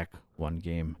came back one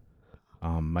game.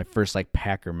 My first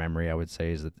Packer memory, I would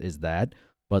say, is that.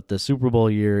 But the Super Bowl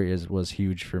year was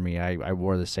huge for me. I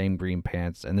wore the same green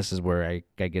pants, and this is where I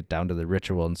get down to the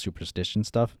ritual and superstition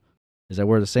stuff. Is I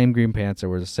wore the same green pants, I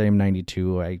wore the same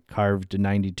 92. I carved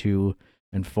 92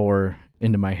 and 4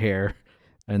 into my hair,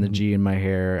 and the G in my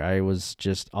hair. I was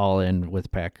just all in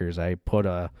with Packers. I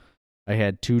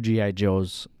had 2 GI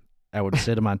Joes. I would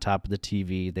sit them on top of the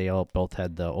TV. They all both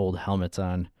had the old helmets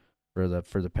on. For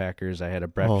the Packers, I had a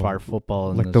Brett Favre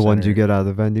football in the ones you get out of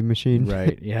the vending machine.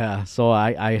 Right, yeah. So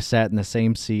I sat in the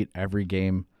same seat every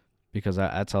game because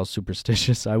that's how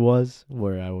superstitious I was.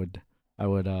 Where I would,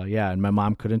 and my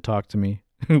mom couldn't talk to me.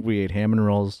 We ate ham and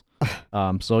rolls.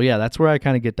 So yeah, that's where I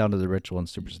kind of get down to the ritual and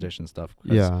superstition stuff.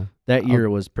 Yeah, that year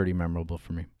was pretty memorable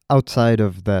for me. Outside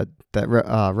of that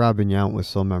Robin Yount was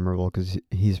so memorable because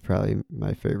he's probably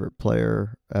my favorite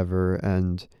player ever,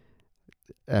 and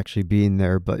actually being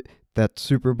there, but. That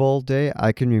Super Bowl day,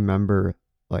 I can remember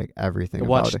everything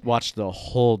about it. Watched the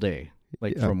whole day,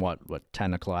 from what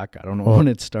 10 o'clock? I don't know when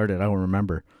it started. I don't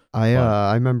remember.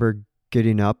 I remember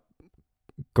getting up,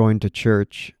 going to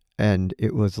church, and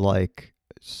it was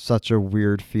such a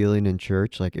weird feeling in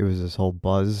church. It was this whole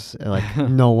buzz.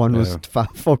 No one was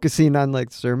focusing on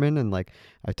sermon, and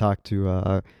I talked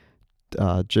to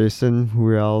Jason, who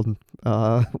we all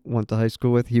went to high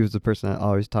school with. He was the person I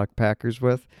always talked Packers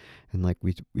with. And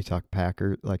we talked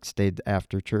Packers, stayed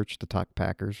after church to talk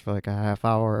Packers for a half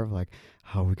hour of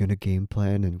how are we gonna game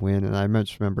plan and win. And I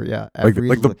just remember,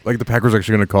 the Packers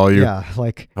actually gonna call you. Yeah,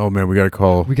 oh man, we gotta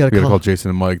call Jason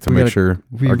and Mike to make sure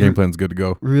our game plan's good to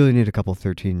go. We really need a couple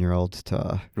 13-year-olds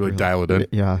to really dial it in.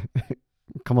 Yeah,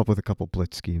 come up with a couple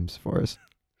blitz schemes for us.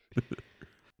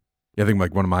 Yeah, I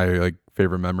think one of my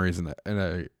favorite memories,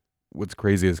 and what's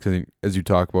crazy is because as you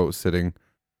talk about sitting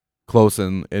close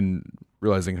and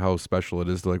realizing how special it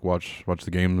is to like watch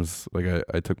the games. Like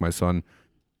I took my son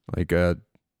like at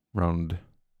around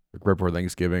like right before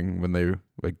Thanksgiving when they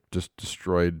like just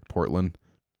destroyed Portland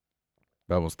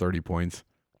by almost 30 points.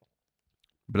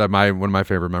 But one of my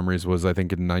favorite memories was I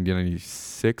think in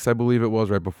 1996, I believe it was,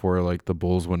 right before like the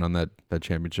Bulls went on that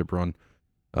championship run.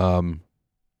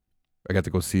 I got to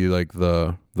go see like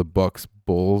the Bucks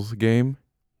Bulls game,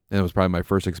 and it was probably my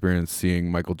first experience seeing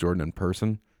Michael Jordan in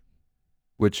person,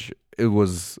 which it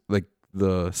was like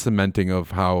the cementing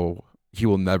of how he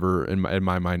will never, in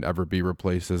my mind, ever be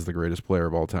replaced as the greatest player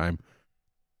of all time.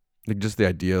 Like just the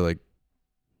idea, like,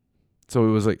 so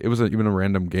it was even a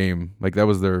random game. Like that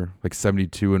was their like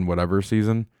 72 and whatever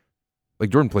season. Like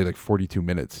Jordan played like 42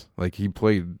 minutes. Like he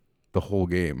played the whole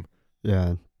game.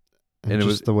 Yeah. And it just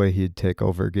was the way he'd take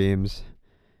over games.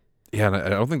 Yeah, and I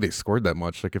don't think they scored that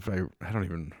much. Like I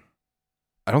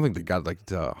don't think they got like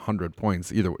to 100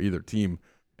 points either team.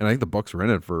 And I think the Bucks were in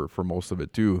it for most of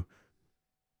it too.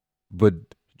 But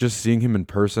just seeing him in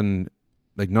person,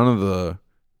 like none of the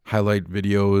highlight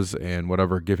videos and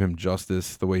whatever give him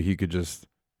justice the way he could just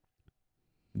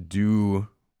do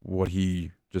what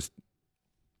he just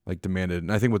like demanded.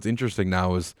 And I think what's interesting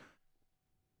now is,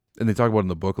 and they talk about it in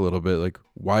the book a little bit, like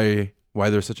why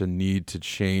there's such a need to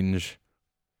change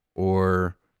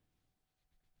or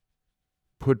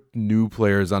put new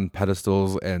players on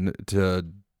pedestals and to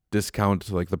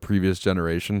discount like the previous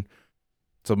generation.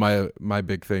 So my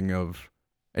big thing of,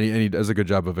 and he does a good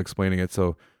job of explaining it.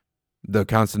 So the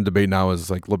constant debate now is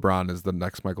like LeBron is the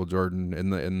next Michael Jordan,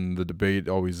 and the debate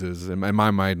always is in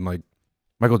my mind, like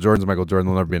Michael Jordan's Michael Jordan.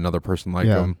 There'll never be another person like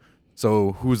him.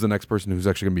 So who's the next person who's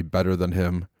actually gonna be better than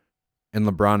him? And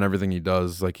LeBron, everything he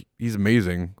does, like he's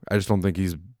amazing. I just don't think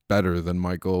he's better than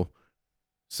Michael.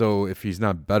 So if he's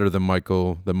not better than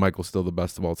Michael, then Michael's still the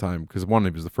best of all time, because one,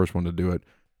 he was the first one to do it.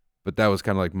 But that was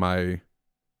kind of like my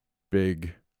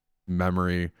big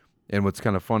memory. And what's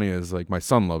kind of funny is like my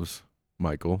son loves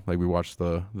Michael. Like we watch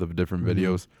the different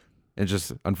videos. And it's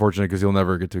just unfortunate because he'll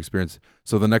never get to experience.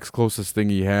 So the next closest thing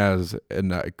he has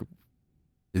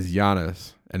is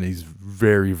Giannis, and he's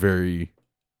very, very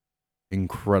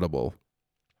incredible.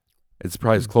 It's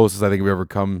probably as close as I think we've ever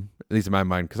come, at least in my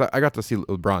mind, because I got to see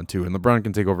LeBron too, and LeBron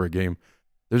can take over a game.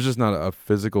 There's just not a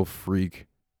physical freak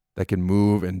that can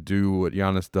move and do what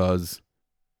Giannis does.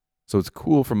 So it's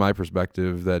cool from my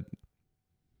perspective that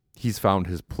he's found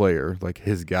his player, like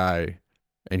his guy,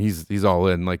 and he's all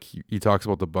in. Like he talks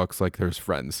about the Bucks like there's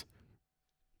friends,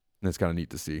 and it's kind of neat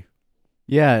to see.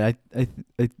 Yeah, I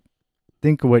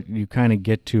think what you kind of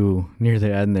get to near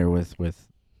the end there with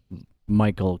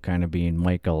Michael kind of being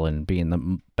Michael and being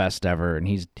the best ever, and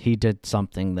he did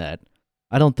something that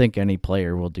I don't think any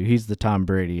player will do. He's the Tom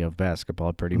Brady of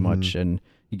basketball pretty much, and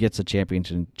he gets a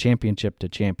championship to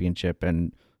championship,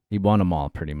 and he won them all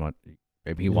pretty much.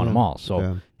 He won them all.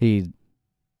 So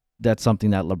that's something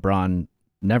that LeBron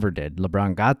never did.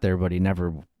 LeBron got there, but he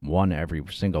never won every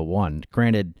single one.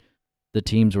 Granted, the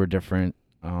teams were different.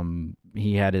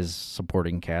 He had his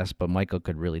supporting cast, but Michael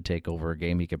could really take over a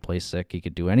game. He could play sick. He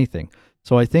could do anything.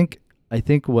 So I think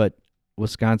what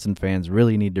Wisconsin fans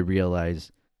really need to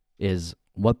realize is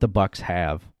what the Bucks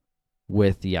have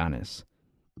with Giannis,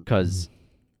 because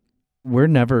we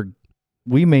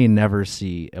may never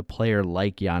see a player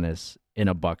like Giannis in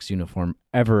a Bucks uniform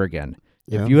ever again.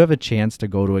 Yeah. If you have a chance to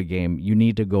go to a game, you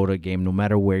need to go to a game no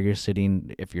matter where you're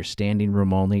sitting, if you're standing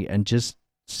room only, and just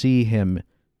see him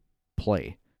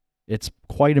play. It's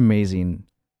quite amazing.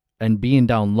 And being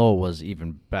down low was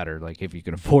even better. Like if you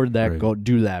can afford that, go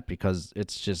do that, because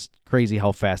it's just crazy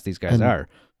how fast these guys are.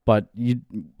 But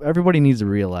everybody needs to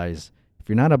realize, if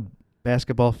you're not a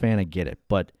basketball fan, I get it,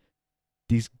 but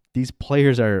these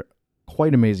players are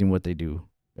quite amazing what they do,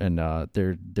 and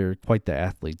they're quite the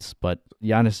athletes. But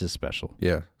Giannis is special.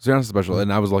 Yeah, so Giannis is special,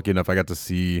 and I was lucky enough. I got to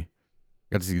see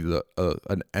the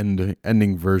an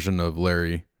ending version of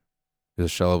Larry, his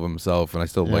shell of himself, and I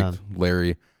still liked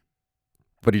Larry,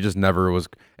 but he just never was.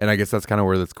 And I guess that's kind of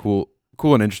where that's cool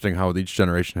and interesting how each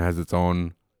generation has its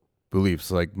own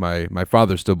beliefs. Like my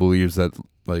father still believes that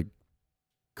like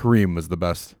Kareem was the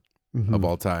best of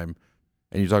all time,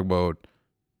 and you talk about,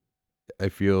 I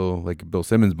feel like Bill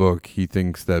Simmons' book, he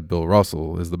thinks that Bill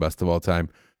Russell is the best of all time.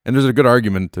 And there's a good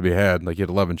argument to be had. Like he had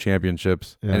 11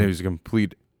 championships, and he was a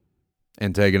complete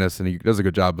antagonist, and he does a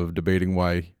good job of debating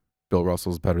why Bill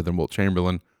Russell's better than Wilt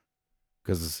Chamberlain,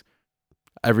 because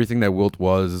everything that Wilt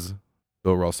was,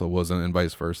 Bill Russell wasn't, and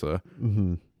vice versa.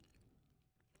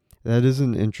 That is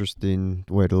an interesting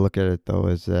way to look at it, though,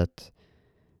 is that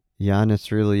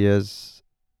Giannis really is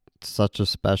such a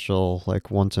special,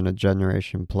 like,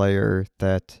 once-in-a-generation player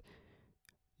that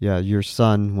yeah, your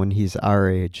son, when he's our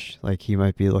age, like he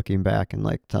might be looking back and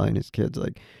like telling his kids,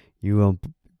 like, you won't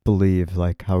believe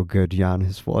like how good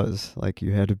Giannis was. Like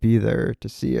you had to be there to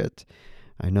see it.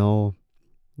 I know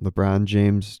LeBron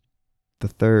James the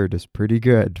third is pretty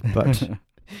good, but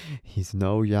he's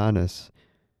no Giannis.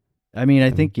 I mean,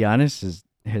 I think Giannis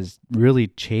has really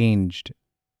changed.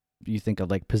 You think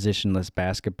of like positionless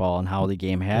basketball and how the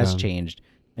game has changed.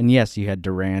 And yes, you had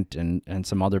Durant and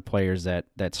some other players that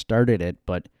started it,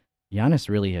 but Giannis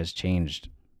really has changed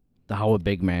how a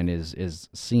big man is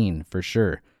seen for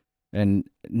sure. And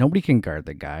nobody can guard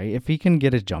the guy. If he can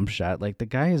get a jump shot, like the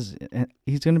guy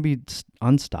he's going to be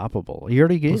unstoppable. He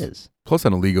already is. Plus,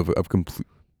 in a league of complete,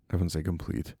 I wouldn't say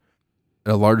complete,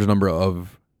 a large number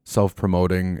of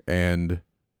self-promoting and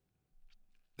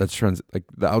that's like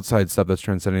the outside stuff that's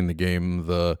transcending the game,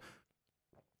 the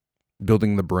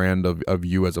building the brand of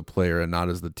you as a player and not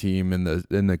as the team, and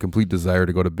the complete desire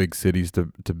to go to big cities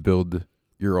to build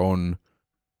your own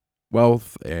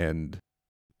wealth and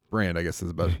brand, I guess is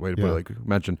the best way to put it. Like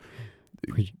mention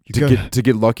to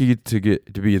get lucky to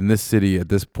be in this city at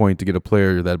this point, to get a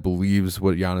player that believes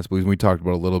what Giannis believes. And we talked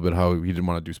about a little bit how he didn't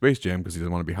want to do Space Jam because he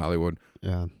didn't want to be Hollywood.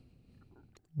 Yeah.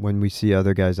 When we see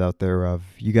other guys out there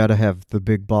you got to have the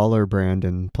big baller brand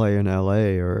and play in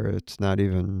LA or it's not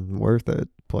even worth it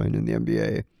playing in the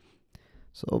NBA.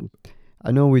 So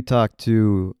I know we talked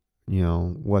to,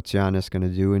 what's Giannis going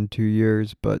to do in 2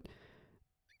 years, but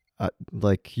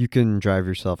like you can drive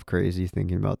yourself crazy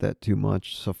thinking about that too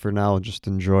much. So for now, just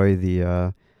enjoy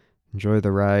the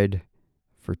ride.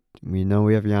 We know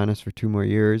we have Giannis for 2 more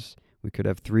years. We could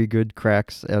have 3 good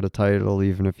cracks at a title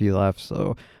even if he left.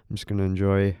 So I'm just going to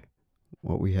enjoy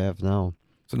what we have now.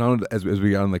 So now as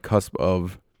we get on the cusp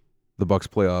of the Bucks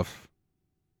playoff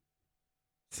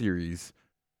series,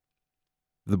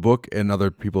 the book and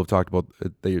other people have talked about,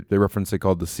 they reference it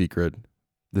called The Secret.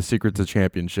 The Secret to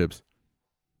Championships.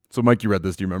 So Mike, you read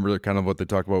this. Do you remember kind of what they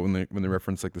talk about when they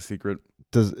reference like The Secret?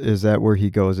 Is that where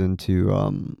he goes into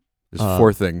there's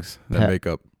 4 things that make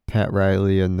up Pat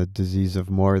Riley and the disease of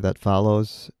more that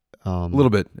follows? A little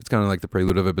bit. It's kind of like the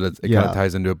prelude of it, but it kind of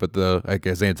ties into it. But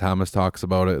Isaiah Thomas talks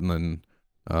about it, and then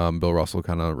Bill Russell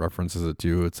kind of references it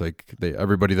too. It's like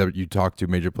everybody that you talk to,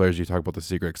 major players, you talk about The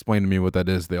Secret. Explain to me what that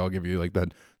is. They all give you like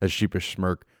that sheepish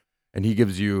smirk, and he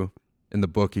gives you in the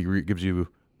book. He gives you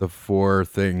the 4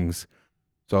 things.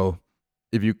 So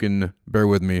if you can bear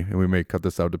with me, and we may cut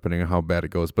this out depending on how bad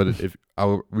it goes, but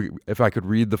if I could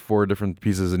read the 4 different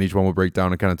pieces and each one will break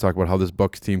down and kind of talk about how this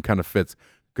Bucks team kind of fits.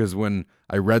 Because when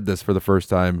I read this for the first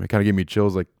time, it kind of gave me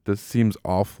chills. Like, this seems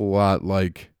awful lot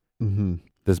like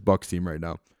this Bucks team right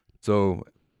now. So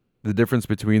the difference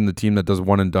between the team that does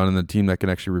one and done and the team that can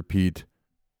actually repeat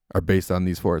are based on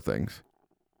these 4 things.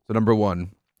 So number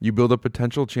 1, you build a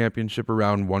potential championship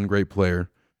around one great player.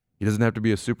 He doesn't have to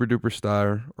be a super duper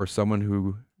star or someone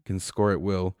who can score at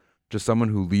will, just someone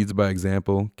who leads by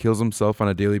example, kills himself on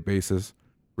a daily basis,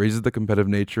 raises the competitive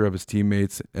nature of his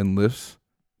teammates, and lifts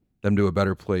them to a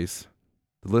better place.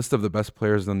 The list of the best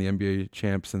players on the NBA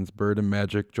champ since Bird and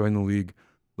Magic joined the league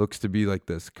looks to be like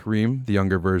this: Kareem, the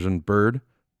younger version; Bird,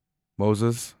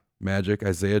 Moses, Magic,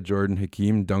 Isaiah, Jordan,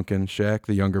 Hakeem, Duncan, Shaq,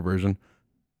 the younger version;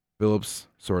 Phillips,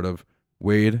 sort of;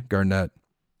 Wade, Garnett.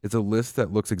 It's a list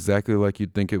that looks exactly like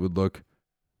you'd think it would look,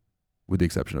 with the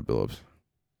exception of Billups.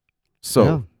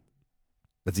 So,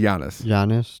 that's Giannis.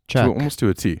 Giannis, check. Almost to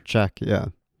a T. Check, yeah.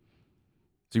 So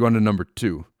you go on to number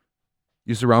 2.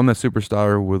 You surround that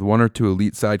superstar with 1 or 2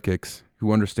 elite sidekicks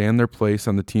who understand their place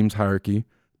on the team's hierarchy,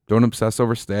 don't obsess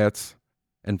over stats,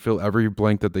 and fill every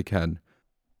blank that they can.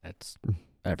 That's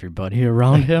everybody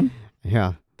around him.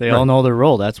 Yeah. They all know their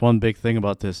role. That's one big thing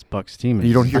about this Bucks team. Is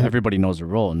you don't hear everybody knows their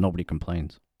role and nobody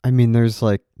complains. I mean, there's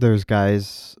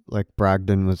guys like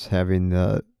Brogdon was having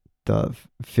the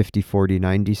 50, 40,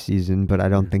 90 season, but I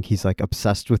don't think he's like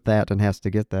obsessed with that and has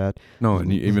to get that. No,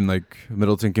 and even like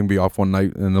Middleton can be off one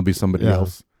night and there'll be somebody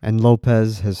else. And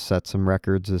Lopez has set some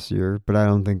records this year, but I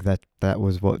don't think that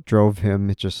was what drove him.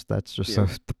 That's just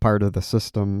a part of the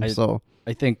system.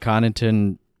 I think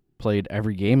Connaughton played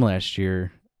every game last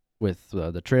year with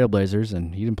the Trailblazers,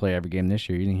 and he didn't play every game this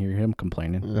year. You didn't hear him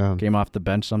complaining. Yeah. Came off the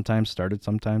bench sometimes, started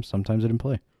sometimes he didn't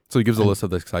play. So he gives a list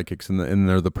of the sidekicks, and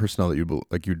they're the personnel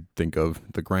that you'd think of: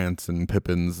 the Grants and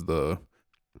Pippins, the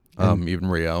even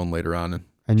Ray Allen later on,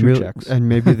 and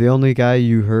maybe the only guy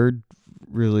you heard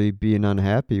really being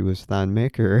unhappy was Thon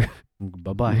Maker.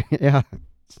 Bye-bye. Yeah.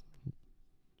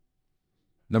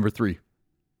 Number 3.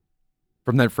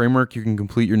 From that framework, you can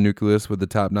complete your nucleus with the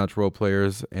top-notch role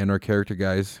players and our character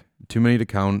guys. Too many to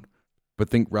count, but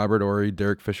think Robert Horry,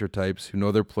 Derek Fisher types who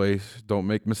know their place, don't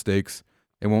make mistakes,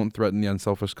 and won't threaten the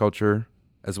unselfish culture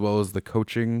as well as the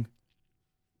coaching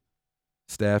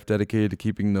staff dedicated to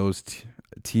keeping those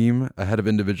team ahead of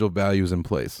individual values in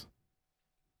place.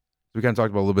 We kind of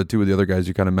talked about a little bit too with the other guys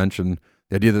you kind of mentioned,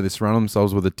 the idea that they surround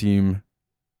themselves with a team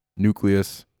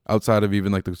nucleus outside of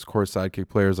even like the core sidekick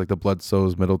players like the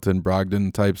Bledsoes, Middleton,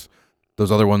 Brogdon types.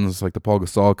 Those other ones like the Paul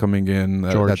Gasol coming in,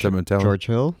 that type of mentality.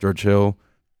 George Hill,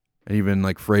 and even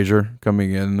like Frazier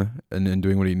coming in and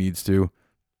doing what he needs to.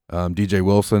 DJ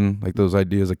Wilson, like those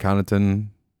ideas of Connaughton,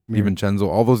 DiVincenzo,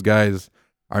 all those guys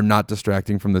are not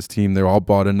distracting from this team. They're all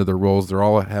bought into their roles. They're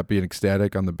all happy and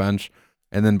ecstatic on the bench.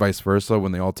 And then vice versa,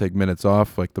 when they all take minutes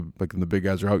off, like when the big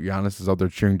guys are out, Giannis is out there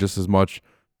cheering just as much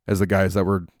as the guys that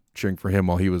were cheering for him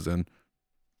while he was in.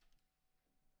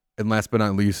 And last but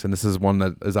not least, and this is one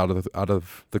that is out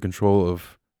of the control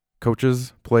of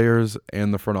coaches, players,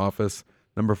 and the front office.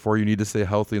 Number 4, you need to stay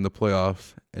healthy in the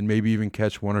playoffs and maybe even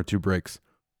catch 1 or 2 breaks.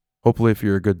 Hopefully, if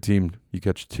you're a good team, you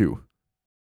catch 2.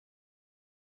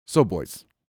 So, boys,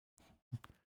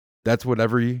 that's what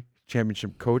every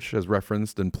championship coach has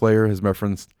referenced and player has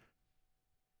referenced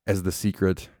as the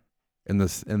secret and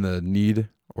the need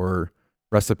or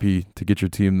recipe to get your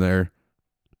team there.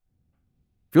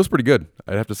 Feels pretty good,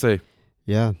 I'd have to say.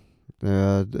 Yeah,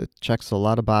 it checks a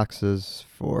lot of boxes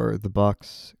for the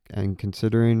Bucks, and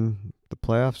considering the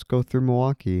playoffs go through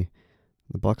Milwaukee,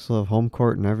 the Bucks will have home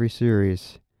court in every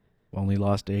series. Only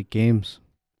lost 8 games.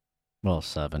 Well,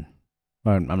 7.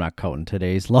 I'm not counting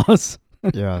today's loss.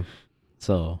 Yeah.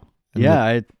 So, And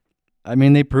yeah, I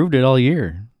mean, they proved it all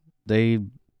year. They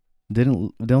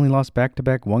only lost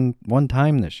back-to-back one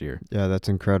time this year. Yeah, that's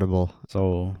incredible.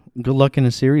 So, good luck in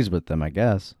a series with them, I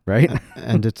guess, right?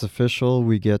 And it's official.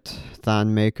 We get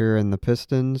Thon Maker and the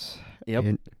Pistons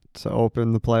to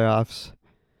open the playoffs.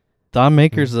 Thon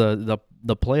Maker's the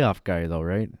playoff guy, though,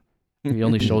 right? He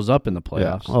only shows up in the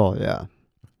playoffs. Yeah. Oh, yeah.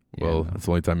 Well, that's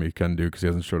the only time he can do because he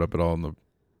hasn't showed up at all in the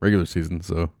regular season.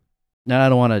 So, Now, I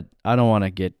don't want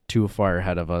to get too far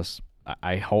ahead of us.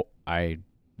 I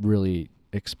really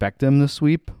expect them to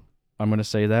sweep. I'm going to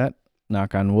say that.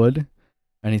 Knock on wood.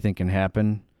 Anything can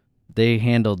happen. They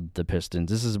handled the Pistons.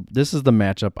 This is the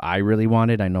matchup I really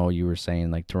wanted. I know you were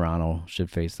saying like Toronto should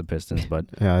face the Pistons, but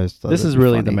Yeah, this is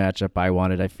really the matchup I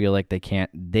wanted. I feel like they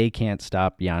can't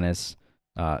stop Giannis.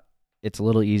 It's a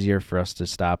little easier for us to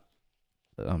stop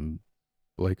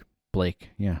Blake.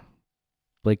 Yeah.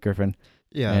 Blake Griffin.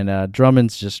 Yeah. And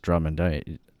Drummond's just Drummond.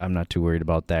 I'm not too worried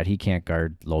about that. He can't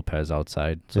guard Lopez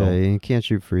outside. So. Yeah, he can't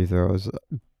shoot free throws.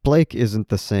 Blake isn't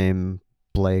the same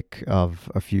Blake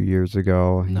of a few years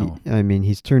ago. No.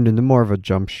 He's turned into more of a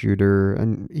jump shooter,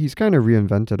 and he's kind of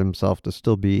reinvented himself to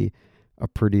still be a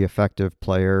pretty effective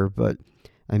player, but,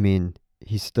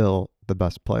 he's still the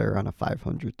best player on a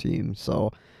 500 team,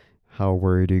 so how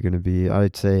worried are you going to be?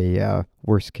 I'd say, yeah,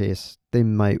 worst case, they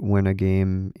might win a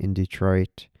game in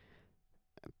Detroit,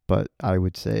 but I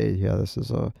would say, yeah, this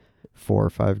is a 4 or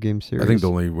 5 game series. I think the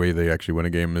only way they actually win a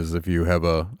game is if you have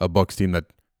a Bucks team that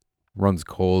runs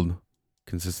cold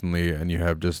consistently and you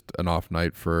have just an off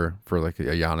night for like a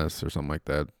Giannis or something like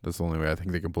that. That's the only way I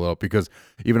think they can pull it out, because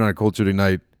even on a cold shooting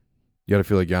night, you got to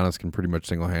feel like Giannis can pretty much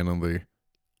single-handedly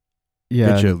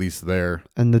get you at least there.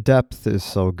 And the depth is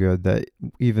so good that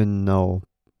even though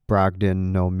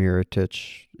Brogdon, no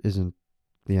Mirotic isn't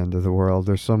the end of the world,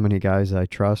 there's so many guys I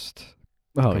trust.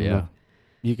 Oh, yeah.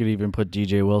 You could even put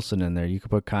DJ Wilson in there. You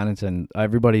could put Connaughton.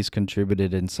 Everybody's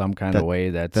contributed in some kind of way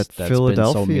that's been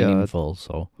so meaningful.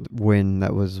 So win,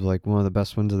 that was like one of the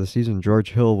best wins of the season.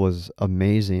 George Hill was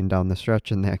amazing down the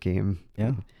stretch in that game.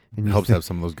 Yeah. And it helps have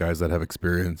some of those guys that have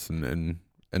experience and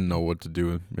know what to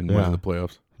do in winning the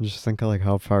playoffs. Just think of like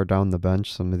how far down the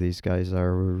bench some of these guys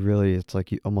are. Really, it's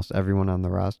like almost everyone on the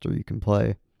roster you can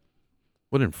play.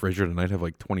 What did Frazier tonight have,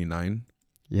 like 29?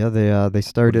 Yeah, they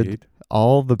started 28?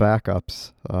 all the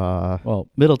backups. Well,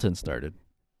 Middleton started.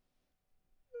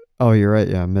 Oh, you're right.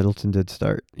 Yeah, Middleton did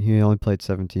start. He only played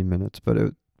 17 minutes, but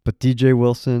DJ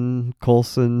Wilson,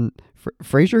 Colson,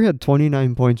 Frazier had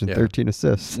 29 points and 13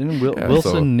 assists. And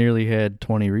Wilson nearly had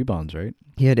 20 rebounds, right?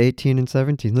 He had 18 and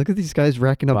 17. Look at these guys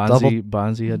racking up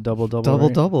Bonzi had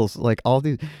double-doubles. Like all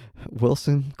these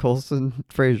Wilson, Colson,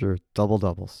 Frazier,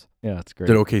 double-doubles. Yeah, it's great.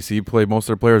 Did OKC play most of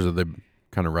their players, or did they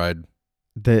kind of ride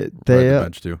the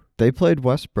bench too? They played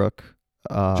Westbrook.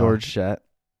 George Shat.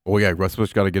 Oh, yeah,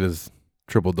 Westbrook's got to get his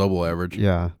triple-double average.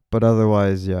 Yeah, but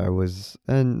otherwise, yeah, it was...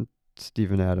 And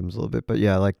Steven Adams a little bit. But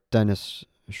yeah, like Dennis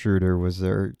Schroeder was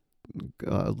their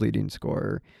leading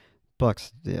scorer.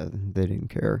 Bucks, yeah, they didn't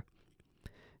care.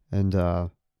 And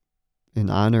in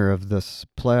honor of this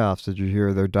playoffs, did you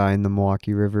hear they're dyeing the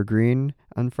Milwaukee River green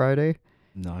on Friday?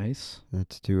 Nice.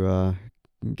 That's to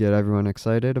get everyone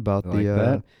excited about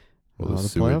Well, the the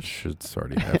sewage playoffs? it's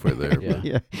already halfway there. Yeah. But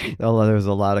Yeah. Oh, there's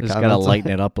a lot of Just comments. gotta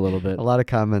lighten it up a little bit. A lot of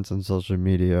comments on social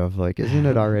media of like, isn't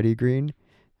it already green?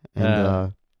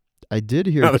 And I did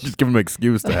hear. just give them an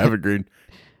excuse to have it green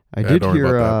I Yeah, did don't worry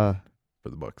hear about for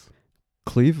the Bucks.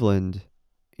 Cleveland,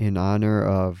 in honor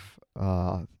of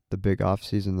the big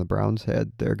offseason the Browns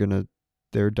had,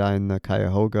 they're dyeing the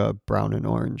Cuyahoga brown and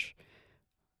orange.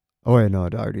 Oh wait, no,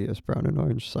 it already is brown and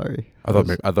orange. Sorry. I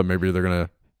thought maybe they're gonna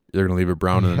leave it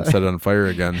brown and then set it on fire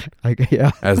again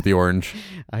Yeah. as the orange.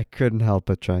 I couldn't help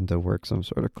but trying to work some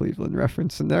sort of Cleveland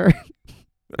reference in there.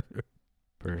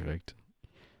 Perfect.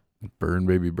 Burn,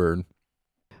 baby, burn.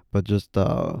 But just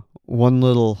one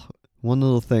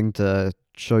little thing to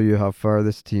show you how far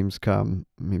this team's come.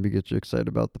 Maybe get you excited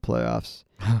about the playoffs.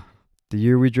 The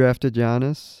year we drafted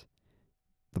Giannis,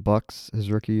 the Bucks,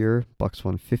 his rookie year, Bucks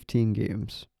won 15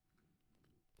 games.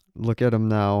 Look at them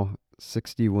now,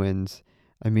 60 wins.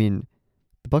 I mean,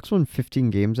 the Bucks won 15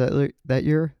 games that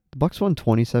year. The Bucks won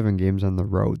 27 games on the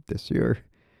road this year.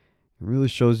 It really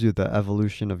shows you the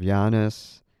evolution of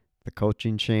Giannis, the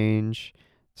coaching change,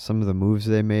 some of the moves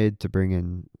they made to bring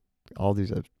in all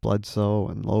these Bledsoe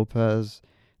and Lopez.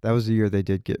 That was the year they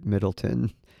did get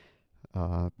Middleton.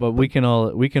 But we can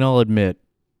all admit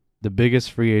the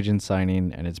biggest free agent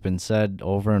signing, and it's been said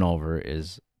over and over,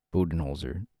 is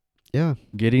Budenholzer. Yeah.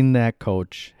 Getting that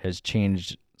coach has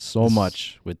changed so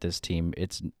much with this team.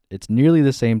 It's nearly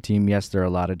the same team. Yes, there are a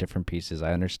lot of different pieces.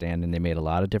 I understand, and they made a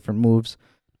lot of different moves,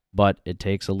 but it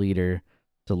takes a leader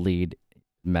to lead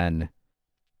men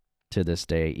to this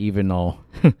day, even though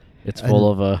it's full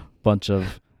of a bunch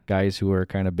of guys who are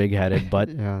kind of big-headed. But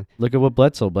Yeah. look at what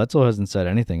Bledsoe hasn't said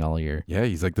anything all year. Yeah,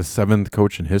 he's like the 7th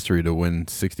coach in history to win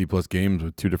 60-plus games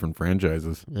with 2 different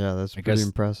franchises. Yeah, that's I pretty guess-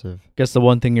 impressive. Guess the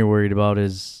one thing you're worried about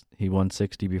is he won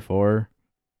 60 before,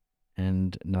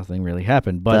 and nothing really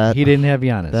happened. But he didn't have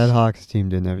Giannis. That Hawks team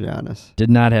didn't have Giannis. Did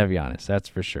not have Giannis, that's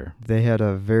for sure. They had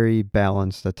a very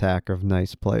balanced attack of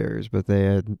nice players, but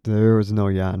there was no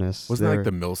Giannis. Wasn't it like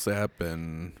the Millsap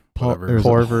and whatever? There's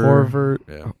Korver.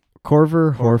 Yeah.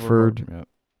 Corver, Horford, Yep.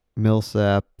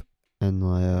 Millsap, and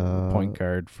Point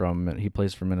guard he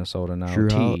plays for Minnesota now. Drew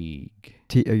Teague.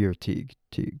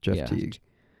 Jeff Yeah. Teague.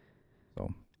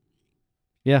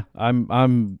 Yeah,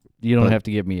 I'm. You don't But- have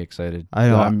to get me excited. I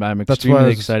know. I'm That's why I extremely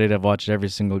was- excited. I've watched every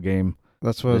single game.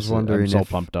 That's what I was wondering I'm so if,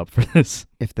 pumped up for this.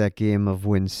 if that game of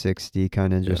win 60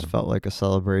 kind of just Yeah. felt like a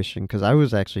celebration, because I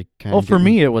was actually kind Oh, of for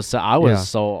me, it was. Yeah.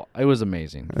 It was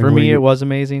amazing. And For where me, you- it was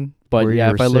amazing. But where you yeah,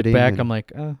 were if I look sitting back, and- I'm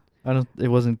like, It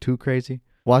wasn't too crazy.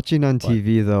 watching on But-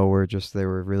 TV though, where they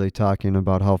were really talking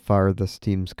about how far this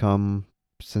team's come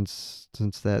since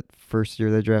that first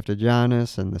year they drafted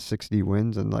Giannis and the 60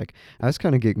 wins, and like I was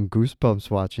kind of getting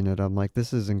goosebumps watching it. I'm like,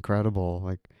 this is incredible.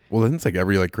 Like, Well, then it's like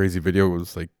every like crazy video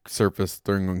was like surfaced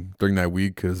during that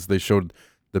week because they showed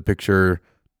the picture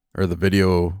or the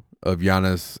video of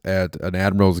Giannis at an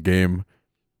Admirals game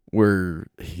where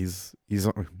he's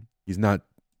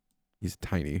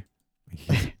tiny,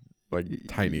 he's like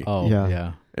tiny Oh Yeah.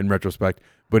 yeah. in retrospect,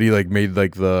 but he like made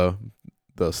like the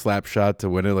slap shot to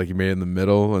win it, like he made it in the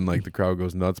middle, and like the crowd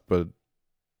goes nuts, but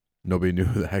nobody knew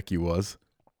who the heck he was.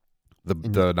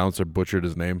 The announcer butchered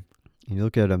his name. you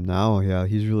look at him now, yeah,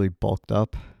 he's really bulked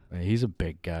up. He's a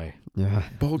big guy. Yeah,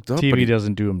 Bulked up, but TV he-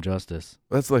 doesn't do him justice.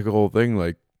 that's like the whole thing.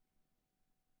 Like,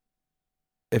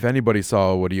 if anybody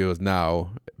saw what he was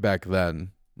now back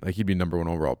then, like he'd be number 1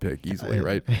 overall pick easily,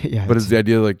 right? Yeah, But it's the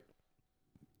idea, like,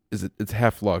 it's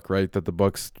half luck, right? That the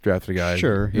Bucks drafted a guy.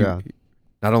 Sure, yeah.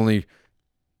 Not only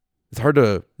it's hard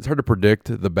to predict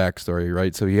the backstory,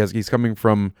 right? So he's coming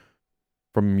from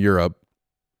Europe,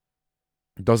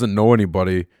 doesn't know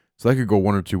anybody, so that could go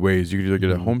one or two ways. You could either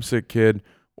get a Mhm. homesick kid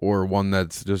or one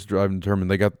that's just driving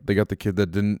determined. They got the kid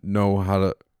that didn't know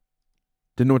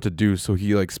what to do, so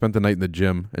he like spent the night in the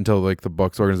gym until like the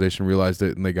Bucks organization realized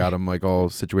it and they got him like all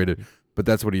situated. But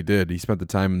that's what he did. He spent the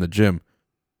time in the gym.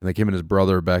 And like him and his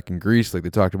brother back in Greece, like they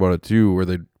talked about it too, where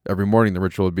every morning the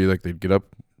ritual would be like they'd get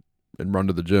up and run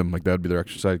to the gym. Like that'd be their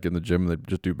exercise, get in the gym, and they'd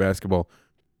just do basketball.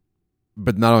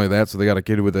 But not only that, so they got a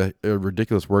kid with a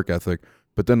ridiculous work ethic,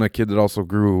 but then a kid that also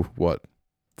grew,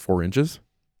 4 inches?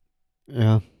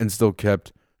 yeah. And still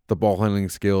kept the ball handling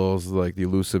skills, like the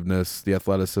elusiveness, the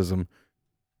athleticism.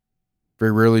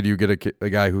 Very rarely do you get a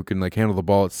guy who can like handle the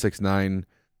ball at 6'9",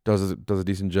 does a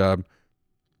decent job.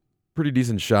 Pretty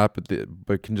decent shot,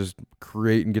 but can just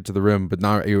create and get to the rim. But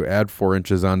now you add 4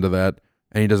 inches onto that,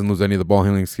 and he doesn't lose any of the ball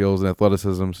handling skills and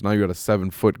athleticism. So now you got a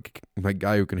 7-foot like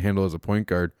guy who can handle as a point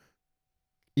guard.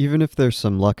 Even if there's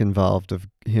some luck involved of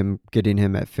him getting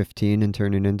him at 15 and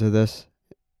turning into this,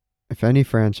 if any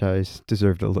franchise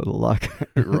deserved a little luck,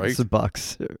 Right? it's the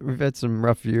Bucks. We've had some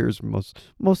rough years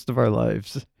most of our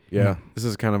lives. Yeah, this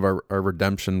is kind of our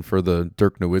redemption for the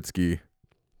Dirk Nowitzki,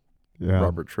 Yeah,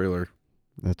 Robert Trailer,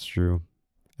 that's true.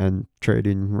 And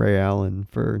trading Ray Allen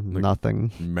for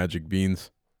nothing. Magic Beans.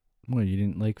 Well, you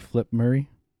didn't like Flip Murray?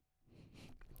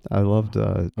 I loved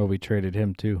Oh, we traded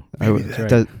him too. That's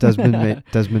right. Desmond Mason.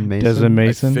 Desmond I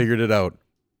Mason. figured it out.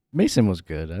 Mason was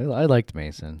good. I liked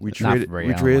Mason. We Not traded Ray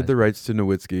we Allen. traded the rights to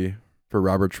Nowitzki for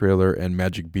Robert Trailer and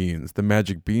Magic Beans. The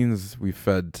Magic Beans we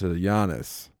fed to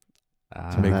Giannis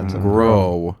to make that's him a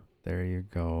grow. There you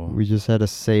go. We just had to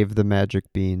save the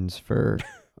Magic Beans for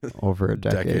over a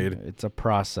decade. It's a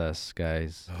process,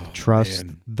 guys. Oh, Trust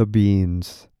man. the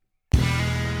beans.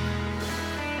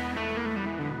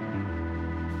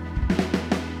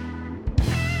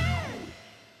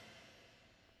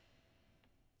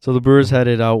 So the Brewers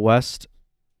headed out west.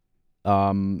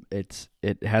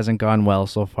 It hasn't gone well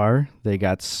so far. They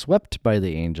got swept by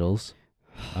the Angels.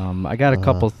 I got a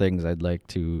couple things I'd like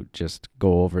to just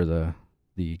go over the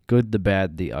good, the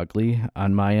bad, the ugly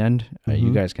on my end. You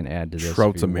Mhm. guys can add to this.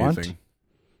 Trout's if you want. amazing.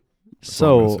 That's all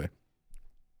I'm gonna So say.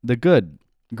 the good,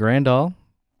 Grandal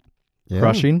Yeah.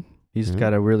 crushing. He's Yeah.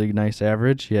 got a really nice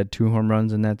average. He had 2 home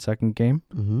runs in that second game.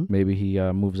 Mm-hmm. Maybe he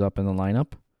moves up in the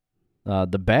lineup.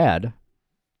 The bad,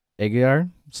 Aguilar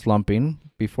slumping.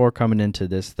 Before coming into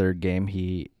this third game,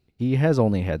 he has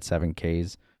only had 7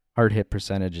 Ks. Hard hit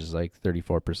percentage is like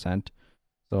 34%.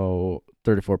 So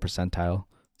 34 percentile.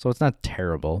 So it's not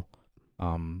terrible.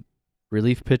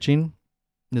 Relief pitching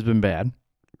has been bad.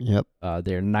 Yep.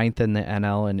 They're 9th in the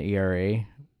NL in ERA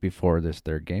before this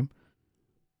third game.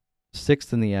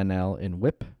 6th in the NL in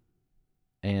WHIP.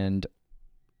 And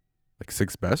Like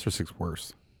 6th best or 6th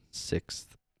worst?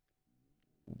 6th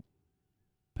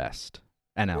best.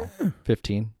 NL.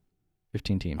 15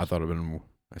 teams. I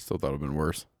still thought it'd been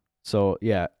worse. So,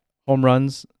 yeah, home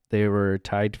runs, they were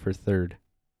tied for 3rd,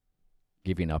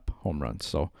 giving up home runs.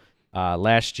 So,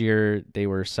 last year, they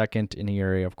were 2nd in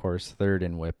ERA, of course, 3rd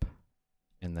in WHIP,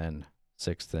 and then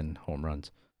 6th in home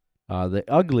runs. The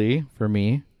ugly, for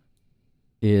me,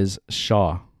 is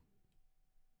Shaw.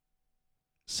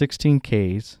 16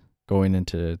 Ks going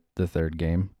into the third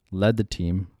game. Led the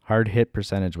team. Hard hit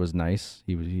percentage was nice.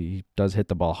 He does hit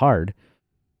the ball hard,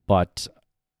 but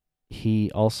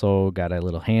he also got a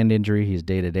little hand injury. He's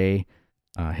day-to-day,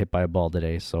 hit by a ball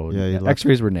today. So Yeah, he left-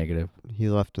 X-rays were negative. He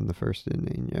left in the first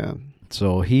inning. Yeah.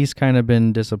 So he's kind of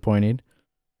been disappointed.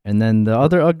 And then the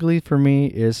other ugly for me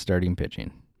is starting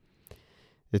pitching.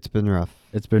 It's been rough.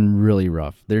 It's been really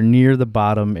rough. They're near the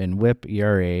bottom in WHIP,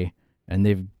 ERA, and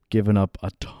they've given up a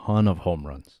ton of home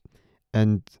runs.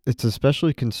 And it's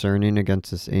especially concerning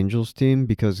against this Angels team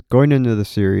because going into the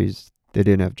series, they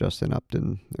didn't have Justin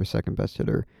Upton, their second best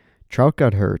hitter. Trout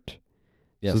got hurt.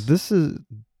 Yes. So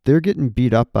they're getting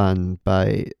beat up on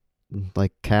by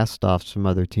like cast-offs from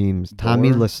other teams.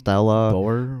 Tommy Boer? LaStella.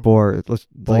 Boer.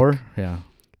 Boer. Yeah.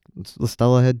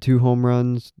 LaStella had 2 home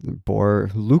runs.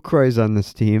 Lucroy's on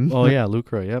this team. Oh, yeah,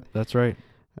 Lucroy. Yep, that's right.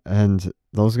 And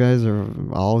those guys are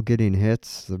all getting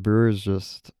hits. The Brewers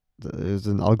it was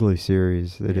an ugly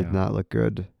series. They did Yeah. not look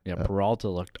good. Yeah, Peralta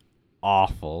looked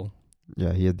awful.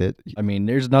 Yeah, he had that. I mean,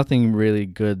 there's nothing really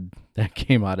good that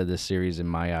came out of this series in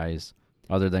my eyes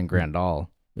other than Grandal.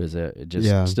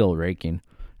 Still raking.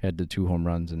 Had the 2 home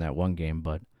runs in that one game,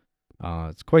 but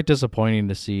it's quite disappointing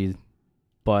to see.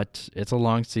 But it's a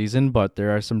long season, but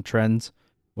there are some trends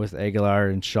with Aguilar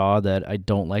and Shaw that I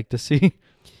don't like to see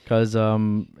because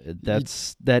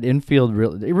that infield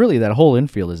really that whole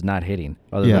infield is not hitting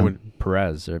other than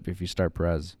Perez. Or if you start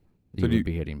Perez, he would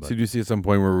be hitting. But. So do you see at some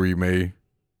point where we may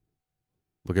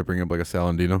look at bringing up like a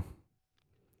Salandino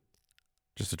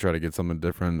just to try to get something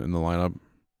different in the lineup,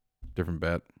 different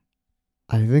bat?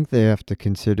 I think they have to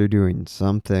consider doing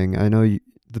something. I know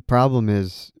the problem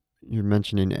is you're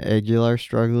mentioning Aguilar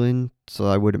struggling, so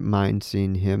I wouldn't mind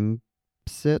seeing him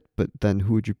sit, but then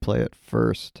who would you play at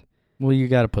first? Well, you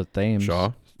got to put Thames.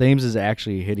 Shaw? Thames is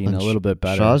actually hitting And a little bit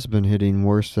better. Shaw's been hitting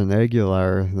worse than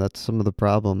Aguilar. That's some of the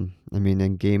problem. I mean,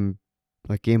 in game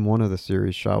 1 of the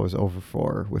series, Shaw was over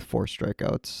 4 with 4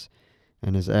 strikeouts,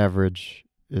 and his average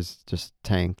is just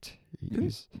tanked.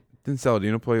 Didn't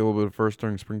Saladino play a little bit of first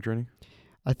during spring training?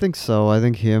 I think so. I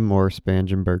think him or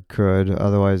Spangenberg could.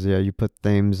 Otherwise, yeah, you put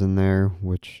Thames in there,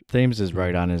 which... Thames is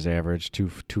right on his average,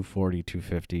 240,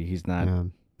 250. He's not... Yeah.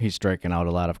 He's striking out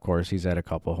a lot, of course. He's had a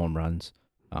couple home runs.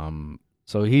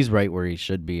 So he's right where he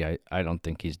should be. I don't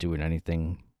think he's doing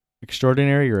anything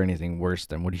extraordinary or anything worse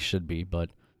than what he should be. But,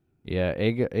 yeah,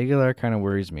 Aguilar kind of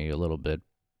worries me a little bit,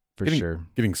 for sure.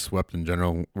 Getting swept in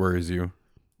general worries you.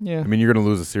 Yeah. I mean, you're going to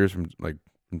lose a series from, like,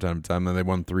 from time to time. Then they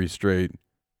won 3 straight.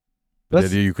 The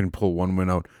That's- idea you can pull one win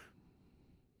out.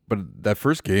 But that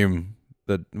first game,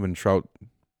 that when Trout, I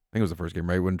think it was the first game,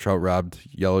 right? When Trout robbed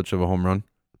Yelich of a home run.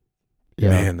 Yeah.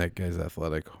 Man, that guy's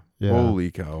athletic. Yeah. Holy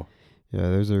cow. Yeah,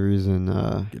 there's a reason.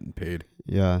 Getting paid.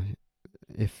 Yeah.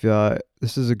 If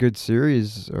this is a good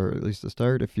series, or at least the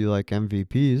start, if you like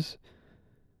MVPs,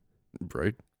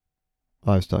 Right?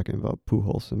 I was talking about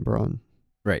Pujols and Braun.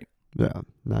 Right. Yeah,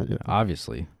 not yet.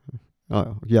 Obviously.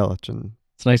 Oh, Yelich and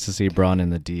It's nice to see Braun in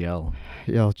the DL.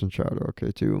 Trout are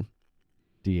okay too.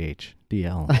 DH.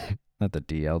 DL. Not the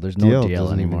DL. There's no DL DL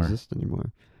doesn't even anymore. exist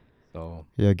anymore. So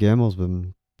Yeah, Gamel's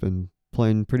been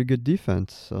playing pretty good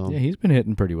defense. So yeah, he's been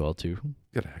hitting pretty well too.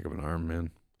 Got a heck of an arm,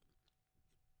 man.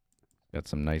 Got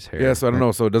some nice hair. Yeah, so I don't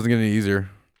know. So it doesn't get any easier.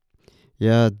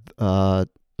 yeah.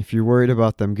 If you're worried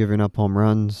about them giving up home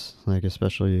runs, like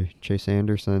especially Chase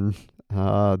Anderson,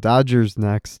 Dodgers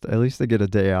next. At least they get a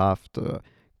day off to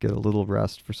get a little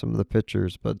rest for some of the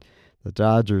pitchers. But the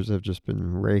Dodgers have just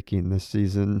been raking this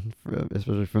season,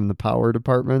 especially from the power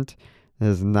department. It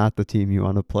is not the team you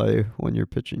want to play when you're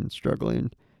pitching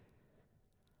struggling.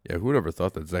 Yeah, who would ever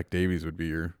thought that Zach Davies would be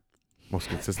your most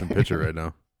consistent pitcher right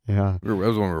now? Yeah. That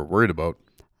was one we were worried about.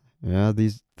 Yeah,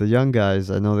 the young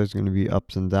guys, I know there's going to be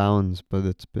ups and downs, but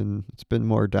it's been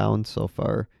more downs so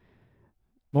far.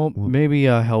 Well, maybe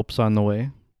helps on the way.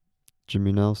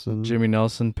 Jimmy Nelson. Jimmy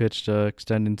Nelson pitched a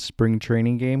extended spring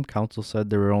training game. Council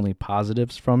said there were only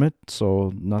positives from it,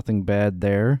 so nothing bad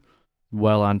there.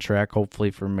 Well on track, hopefully,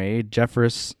 for May.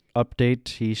 Jeffress update,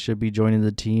 he should be joining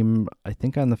the team, I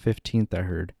think, on the 15th, I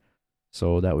heard.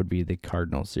 So that would be the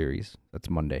Cardinal series. That's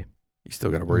Monday. You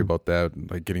still got to worry about that,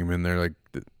 like getting him in there. Like,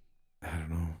 I don't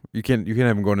know. You can't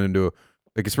have him going into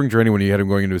a spring training when you had him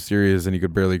going into a series and he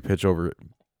could barely pitch over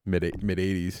mid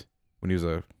 80s when he was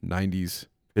a 90s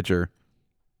pitcher.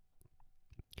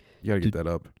 You got to get that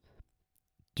up.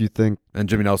 Do you think? And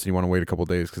Jimmy Nelson, you want to wait a couple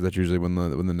days because that's usually when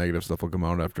the negative stuff will come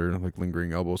out after, like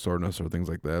lingering elbow soreness or things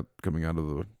like that coming out of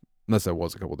the. Unless that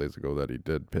was a couple days ago that he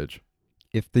did pitch.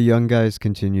 If the young guys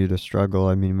continue to struggle,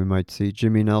 I mean, we might see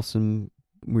Jimmy Nelson.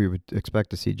 We would expect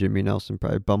to see Jimmy Nelson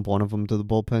probably bump one of them to the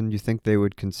bullpen. Do you think they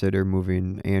would consider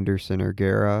moving Anderson or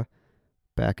Guerra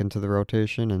back into the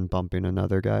rotation and bumping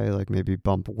another guy, like maybe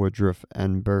bump Woodruff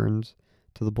and Burns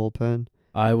to the bullpen?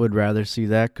 I would rather see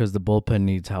that because the bullpen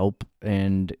needs help.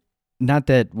 And not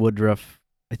that Woodruff,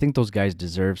 I think those guys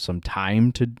deserve some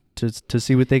time to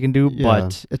see what they can do. Yeah,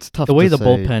 but it's tough the way to the say.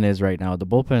 bullpen is right now, the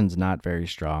bullpen's not very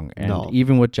strong. And No.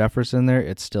 even with Jefferson there,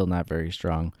 it's still not very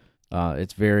strong.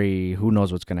 It's very, who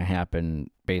knows what's going to happen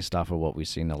based off of what we've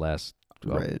seen the last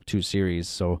Right. 2 series.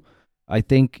 So I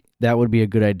think that would be a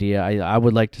good idea. I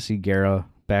would like to see Guerra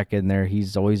back in there.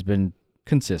 He's always been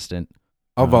consistent.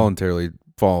 I'll voluntarily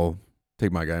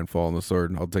take my guy and fall on the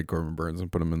sword, and I'll take Corbin Burns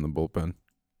and put him in the bullpen.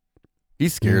 He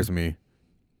scares me.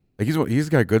 Like he's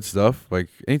got good stuff. Like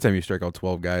anytime you strike out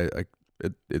 12 guys, like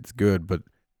it's good. But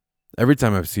every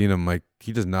time I've seen him, like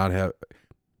he does not have.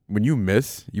 When you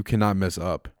miss, you cannot miss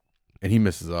up, and he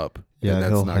misses up. Yeah, and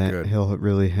that's not good. He'll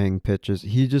really hang pitches.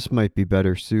 He just might be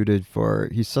better suited for.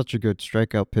 He's such a good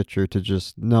strikeout pitcher to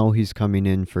just know he's coming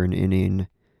in for an inning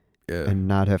Yeah, and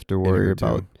not have to Inning worry or two,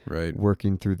 about right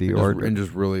working through the and order.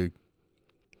 just really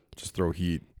just throw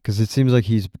heat. Because it seems like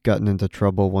he's gotten into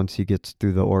trouble once he gets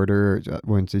through the order,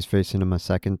 once he's facing him a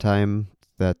second time.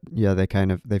 That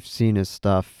they've seen his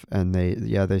stuff and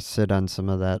they sit on some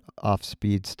of that off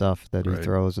speed stuff that he Right.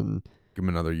 throws and Give him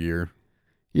another year,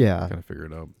 yeah. kind of figure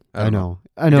it out. I know.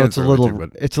 can It's a throw it little too, but-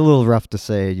 it's a little rough to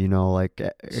say, like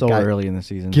So early in the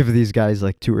season. give these guys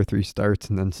like 2 or 3 starts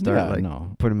and then start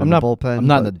no. put them I'm in not, the bullpen. I'm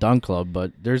not in the but- dunk club,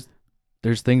 but there's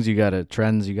things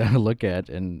trends you gotta look at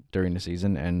during the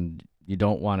season, and you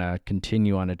don't want to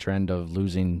continue on a trend of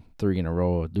losing 3 in a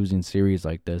row, losing series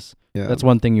like this. Yeah. That's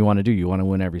one thing you want to do. You want to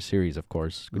win every series, of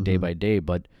course, day Mhm. by day.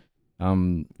 But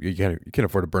You can't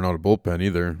afford to burn out a bullpen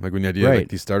either. Like when the idea Right. like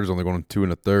these starters only going 2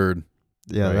 1/3.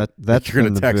 Yeah, right? that's you're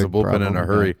been gonna the tax a big bullpen in a problem.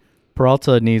 hurry.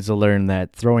 Peralta needs to learn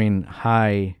that throwing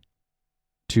high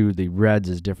to the Reds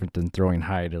is different than throwing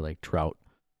high to like Trout.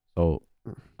 So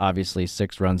obviously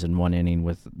 6 runs in 1 inning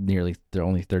with nearly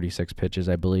only 36 pitches,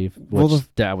 I believe. Which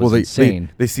that was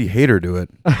insane. They see Hader do it.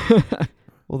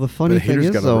 Well, the funny But thing Hader's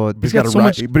is got though, he's got so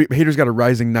much- but Hader's got a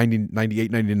rising 90,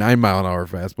 98, 99 mile an hour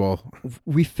fastball.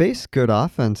 we face good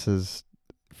offenses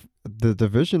the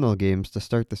divisional games to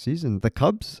start the season. The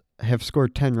Cubs have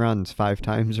scored 10 runs 5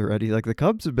 times already. Like the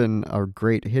Cubs have been a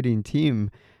great hitting team,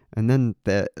 and then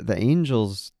the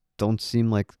Angels don't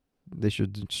seem like they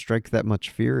should strike that much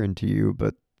fear into you,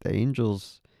 but the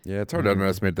Angels. Yeah, it's hard to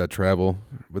underestimate that travel,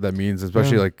 what that means,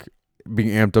 especially Yeah. like being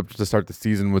amped up to start the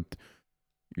season with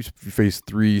You face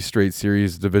 3 straight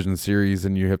series, division series,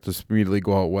 and you have to immediately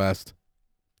go out west.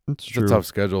 It's It's true. a tough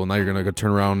schedule. Now you're gonna go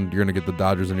turn around. You're gonna get the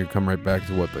Dodgers, and you come right back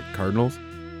to what, the Cardinals?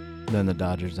 Then the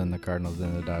Dodgers, then the Cardinals,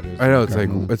 then the Dodgers. I know.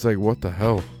 then the It's like what the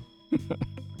hell?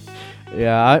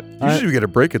 Yeah, Usually we get a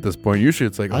break at this point. Usually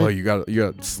it's like, I- you got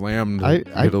slammed. I- You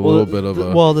get a little bit of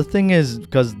a. Well, the thing is,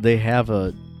 because they have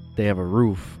a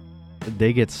roof,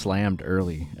 they get slammed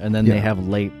early, and then Yeah. they have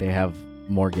late. They have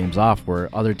more games off, where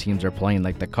other teams are playing.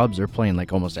 Like the Cubs are playing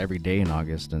like almost every day in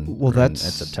August and Well, and that's-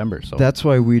 September. So That's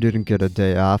why we didn't get a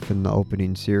day off in the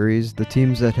opening series. The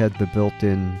teams that had the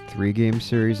built-in 3-game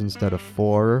series instead of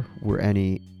 4 were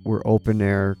open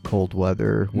air, cold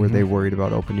weather, where they worried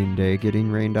about opening day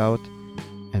getting rained out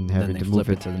and having they to flip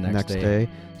move it to the next day. day.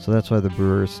 So that's why the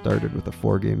Brewers started with a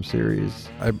 4-game series.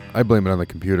 I blame it on the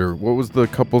computer. What was the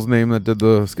couple's name that did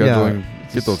the scheduling?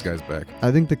 Get those guys back. I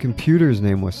think the computer's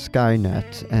name was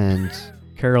Skynet, and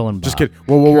Carol and Bob. Just kidding.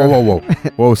 Whoa,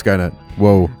 whoa, Skynet.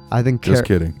 Whoa. I think Just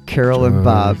kidding. Carol and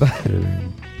Bob. Just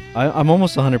kidding. I'm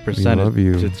almost 100%. We love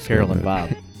you, It's Carol and Skynet. Bob.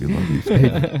 We love you.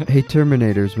 Hey,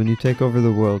 Terminators, when you take over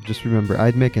the world, just remember,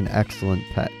 I'd make an excellent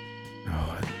pet.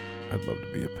 Oh, I'd love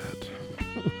to be a pet.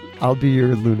 I'll be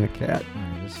your Luna cat.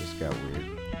 This just got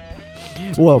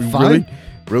weird. Well, fine.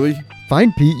 Really?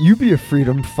 Fine, Pete. You be a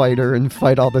freedom fighter and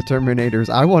fight all the Terminators.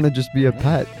 I want to just be a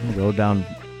pet. I'm gonna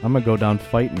go down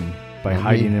fighting by Not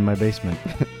hiding me. in my basement.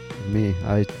 Me,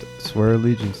 I swear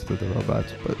allegiance to the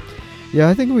robots. But yeah,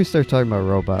 I think when we start talking about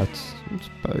robots, it's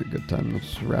probably a good time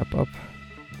to wrap up.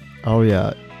 Oh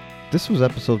yeah, this was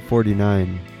episode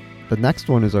 49. The next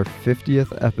one is our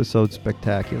 50th episode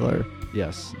spectacular.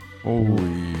 Yes,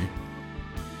 Holy.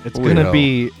 it's Holy gonna hell.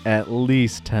 be at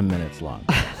least 10 minutes long.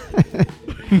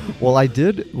 Well, I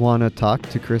did want to talk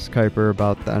to Chris Kuiper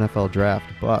about the NFL draft,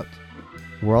 but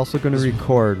we're also going to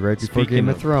record right before Game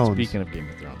of Thrones. Speaking of Game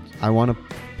of Thrones, I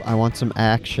want some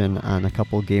action on a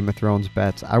couple Game of Thrones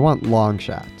bets. I want long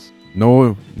shots.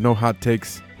 No hot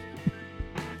takes.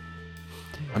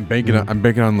 I'm banking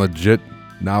on legit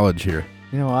knowledge here.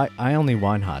 you know, I only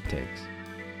want hot takes.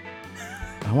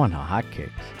 I want hot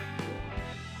cakes.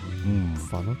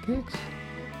 Funnel cakes?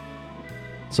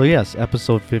 So yes,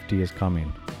 episode 50 is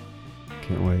coming.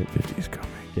 Can't wait. 50 is coming.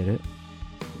 Get it?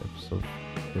 Episode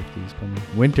 50 is coming.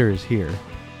 Winter is here.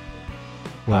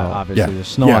 Well, Obviously, yeah, there's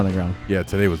snow yeah. on the ground. Yeah,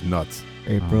 today was nuts.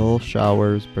 April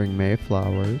showers bring May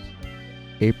flowers.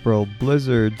 April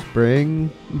blizzards bring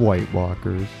White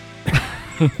Walkers.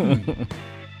 Good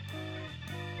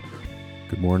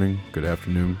morning, good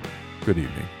afternoon, good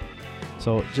evening.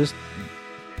 So just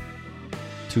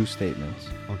 2 statements.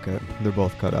 Okay, they're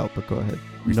both cut out, but go ahead.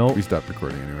 We stopped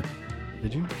recording anyway.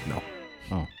 Did you? No.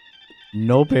 Oh.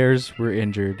 No bears were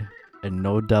injured and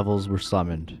no devils were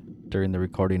summoned during the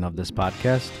recording of this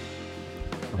podcast.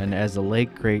 And as the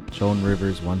late great Joan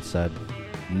Rivers once said,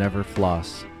 never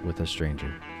floss with a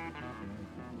stranger.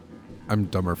 I'm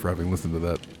dumber for having listened to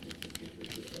that.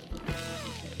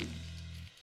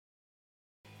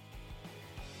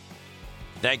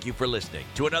 Thank you for listening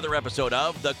to another episode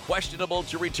of the Questionable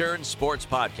to Return Sports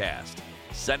Podcast.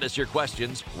 Send us your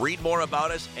questions, read more about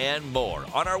us, and more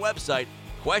on our website,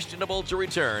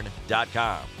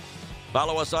 questionabletoreturn.com.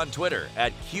 Follow us on Twitter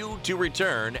at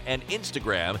Q2Return and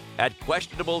Instagram at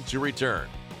questionabletoreturn.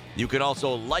 You can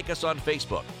also like us on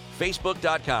Facebook,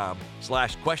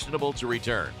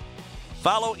 facebook.com/questionabletoreturn.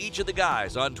 Follow each of the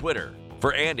guys on Twitter.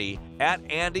 For Andy, at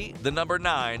Andy,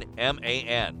 9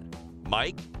 MAN.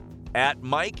 Mike, at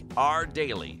Mike R.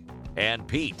 Daly. And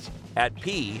Pete, at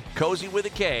P. Cozy with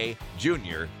a K,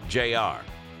 Jr. JR.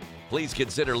 Please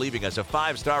consider leaving us a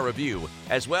 5-star review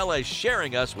as well as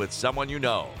sharing us with someone you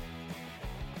know.